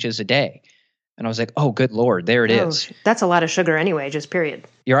 kombuchas a day. And I was like, oh, good Lord, there it is. That's a lot of sugar anyway, just period.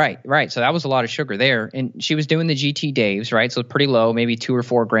 You're right. So that was a lot of sugar there. And she was doing the GT Daves, right? So pretty low, maybe 2 or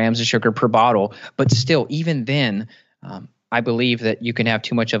 4 grams of sugar per bottle. But still, even then, I believe that you can have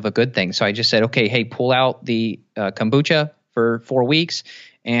too much of a good thing. So I just said, okay, hey, pull out the kombucha for 4 weeks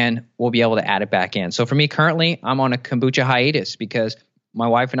and we'll be able to add it back in. So for me currently, I'm on a kombucha hiatus because my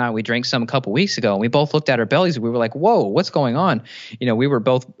wife and I, we drank some a couple weeks ago, and we both looked at our bellies and we were like, whoa, what's going on? We were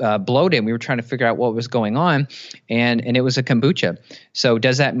both bloated, and we were trying to figure out what was going on, and it was a kombucha. So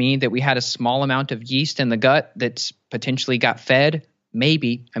does that mean that we had a small amount of yeast in the gut that's potentially got fed?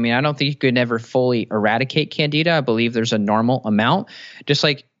 Maybe. I mean, I don't think you could never fully eradicate candida. I believe there's a normal amount. Just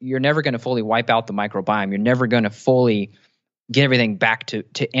like you're never going to fully wipe out the microbiome. You're never going to fully get everything back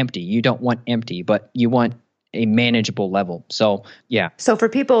to empty. You don't want empty, but you want a manageable level. So, yeah. So for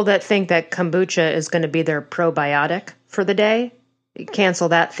people that think that kombucha is going to be their probiotic for the day, cancel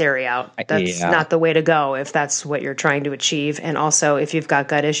that theory out. That's not the way to go if that's what you're trying to achieve. And also, if you've got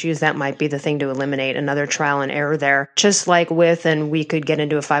gut issues, that might be the thing to eliminate. Another trial and error there. Just like and we could get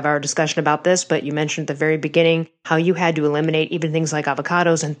into a 5-hour discussion about this, but you mentioned at the very beginning how you had to eliminate even things like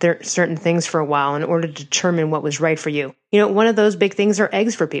avocados and certain things for a while in order to determine what was right for you. One of those big things are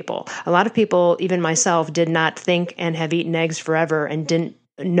eggs for people. A lot of people, even myself, did not think and have eaten eggs forever and didn't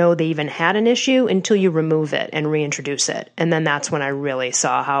know they even had an issue until you remove it and reintroduce it. And then that's when I really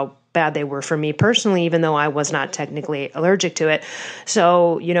saw how bad they were for me personally, even though I was not technically allergic to it.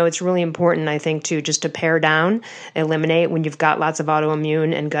 So, it's really important, I think, to pare down, eliminate when you've got lots of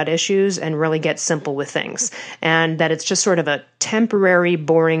autoimmune and gut issues, and really get simple with things. And that it's just sort of a temporary,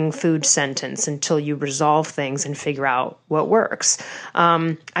 boring food sentence until you resolve things and figure out what works.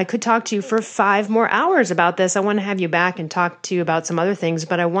 I could talk to you for 5 more hours about this. I want to have you back and talk to you about some other things,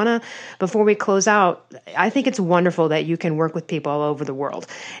 but I want to, before we close out, I think it's wonderful that you can work with people all over the world.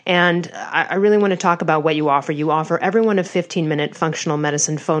 And I really want to talk about what you offer. You offer everyone a 15-minute functional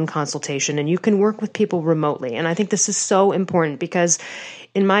medicine phone consultation, and you can work with people remotely. And I think this is so important because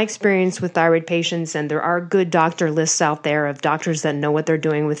in my experience with thyroid patients, and there are good doctor lists out there of doctors that know what they're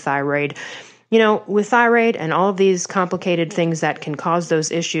doing with thyroid, with thyroid and all of these complicated things that can cause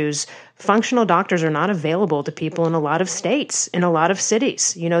those issues, functional doctors are not available to people in a lot of states, in a lot of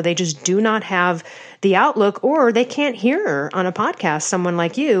cities. They just do not have the outlook, or they can't hear on a podcast someone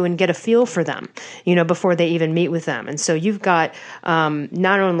like you and get a feel for them, before they even meet with them. And so you've got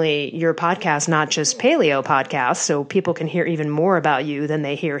not only your podcast, not just paleo podcast, so people can hear even more about you than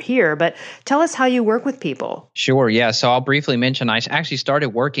they hear here, but tell us how you work with people. Sure. Yeah. So I'll briefly mention, I actually started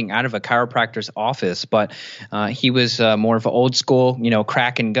working out of a chiropractor's office, but he was more of an old school,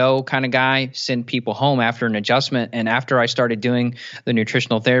 crack and go kind of guy, send people home after an adjustment. And after I started doing the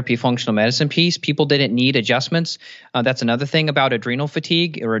nutritional therapy, functional medicine piece, people didn't need adjustments. That's another thing about adrenal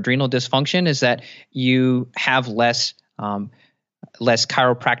fatigue or adrenal dysfunction, is that you have less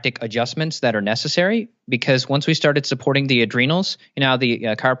chiropractic adjustments that are necessary, because once we started supporting the adrenals, the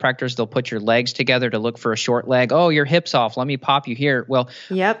chiropractors, they'll put your legs together to look for a short leg. Oh, your hip's off. Let me pop you here. Well,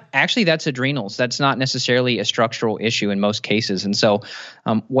 actually that's adrenals. That's not necessarily a structural issue in most cases. And so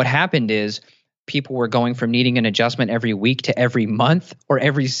what happened is people were going from needing an adjustment every week to every month or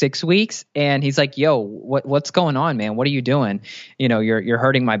every 6 weeks. And he's like, yo, what's going on, man? What are you doing? You're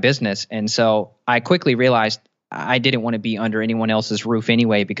hurting my business. And so I quickly realized I didn't want to be under anyone else's roof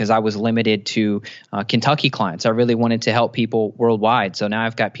anyway, because I was limited to Kentucky clients. I really wanted to help people worldwide. So now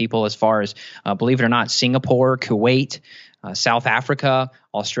I've got people as far as, believe it or not, Singapore, Kuwait, South Africa,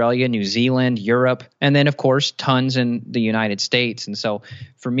 Australia, New Zealand, Europe, and then, of course, tons in the United States. And so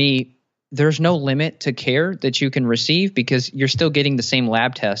for me, there's no limit to care that you can receive, because you're still getting the same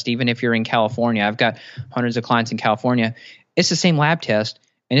lab test, even if you're in California. I've got hundreds of clients in California. It's the same lab test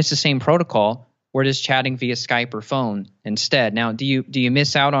and it's the same protocol. We're just chatting via Skype or phone instead. Now, do you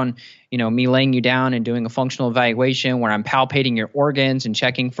miss out on, me laying you down and doing a functional evaluation where I'm palpating your organs and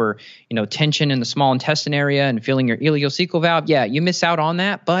checking for, tension in the small intestine area and feeling your ileocecal valve? Yeah, you miss out on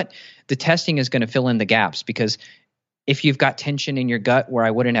that, but the testing is going to fill in the gaps, because if you've got tension in your gut where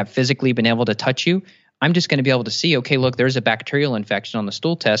I wouldn't have physically been able to touch you, I'm just going to be able to see, okay, look, there's a bacterial infection on the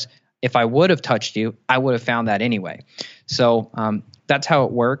stool test. If I would have touched you, I would have found that anyway. So that's how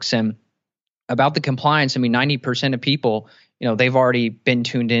it works. And about the compliance, 90% of people, they've already been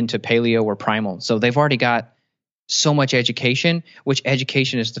tuned into paleo or primal. So they've already got so much education, which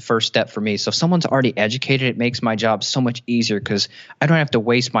education is the first step for me. So if someone's already educated, it makes my job so much easier because I don't have to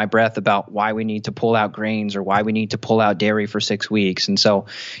waste my breath about why we need to pull out grains or why we need to pull out dairy for 6 weeks. And so,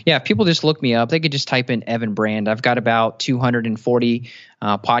 yeah, if people just look me up, they could just type in Evan Brand. I've got about 240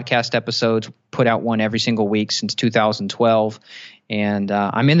 podcast episodes, put out one every single week since 2012. And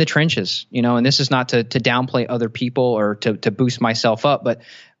I'm in the trenches, and this is not to downplay other people or to boost myself up. But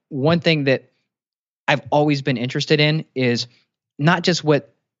one thing that I've always been interested in is not just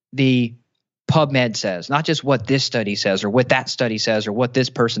what the PubMed says, not just what this study says or what that study says or what this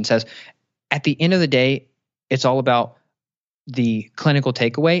person says. At the end of the day, it's all about the clinical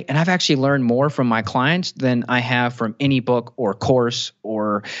takeaway. And I've actually learned more from my clients than I have from any book or course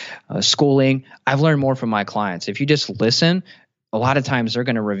or schooling. I've learned more from my clients. If you just listen, a lot of times they're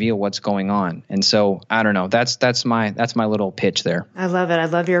going to reveal what's going on. And so I don't know. That's my little pitch there. I love it. I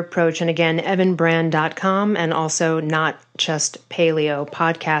love your approach. And again, evanbrand.com and also Not Just Paleo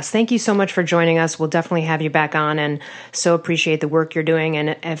podcast. Thank you so much for joining us. We'll definitely have you back on and so appreciate the work you're doing.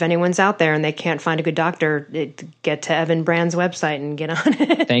 And if anyone's out there and they can't find a good doctor, get to Evan Brand's website and get on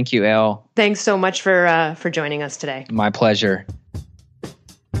it. Thank you, Elle. Thanks so much for joining us today. My pleasure.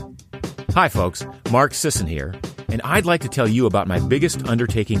 Hi, folks. Mark Sisson here. And I'd like to tell you about my biggest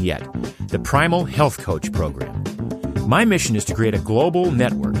undertaking yet, the Primal Health Coach program. My mission is to create a global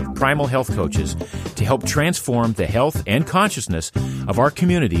network of primal health coaches to help transform the health and consciousness of our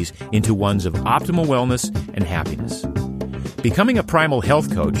communities into ones of optimal wellness and happiness. Becoming a primal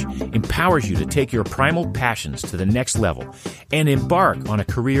health coach empowers you to take your primal passions to the next level and embark on a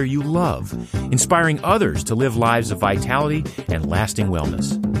career you love, inspiring others to live lives of vitality and lasting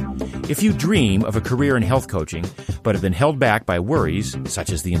wellness. If you dream of a career in health coaching, but have been held back by worries, such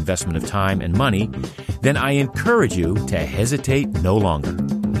as the investment of time and money, then I encourage you to hesitate no longer.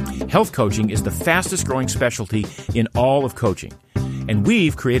 Health coaching is the fastest growing specialty in all of coaching, and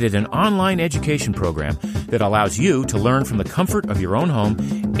we've created an online education program that allows you to learn from the comfort of your own home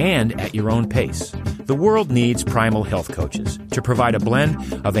and at your own pace. The world needs primal health coaches to provide a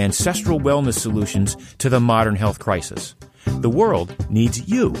blend of ancestral wellness solutions to the modern health crisis. The world needs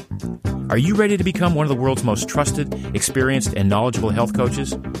you. Are you ready to become one of the world's most trusted, experienced, and knowledgeable health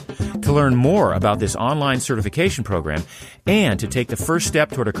coaches? To learn more about this online certification program and to take the first step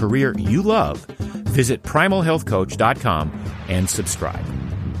toward a career you love, visit primalhealthcoach.com and subscribe.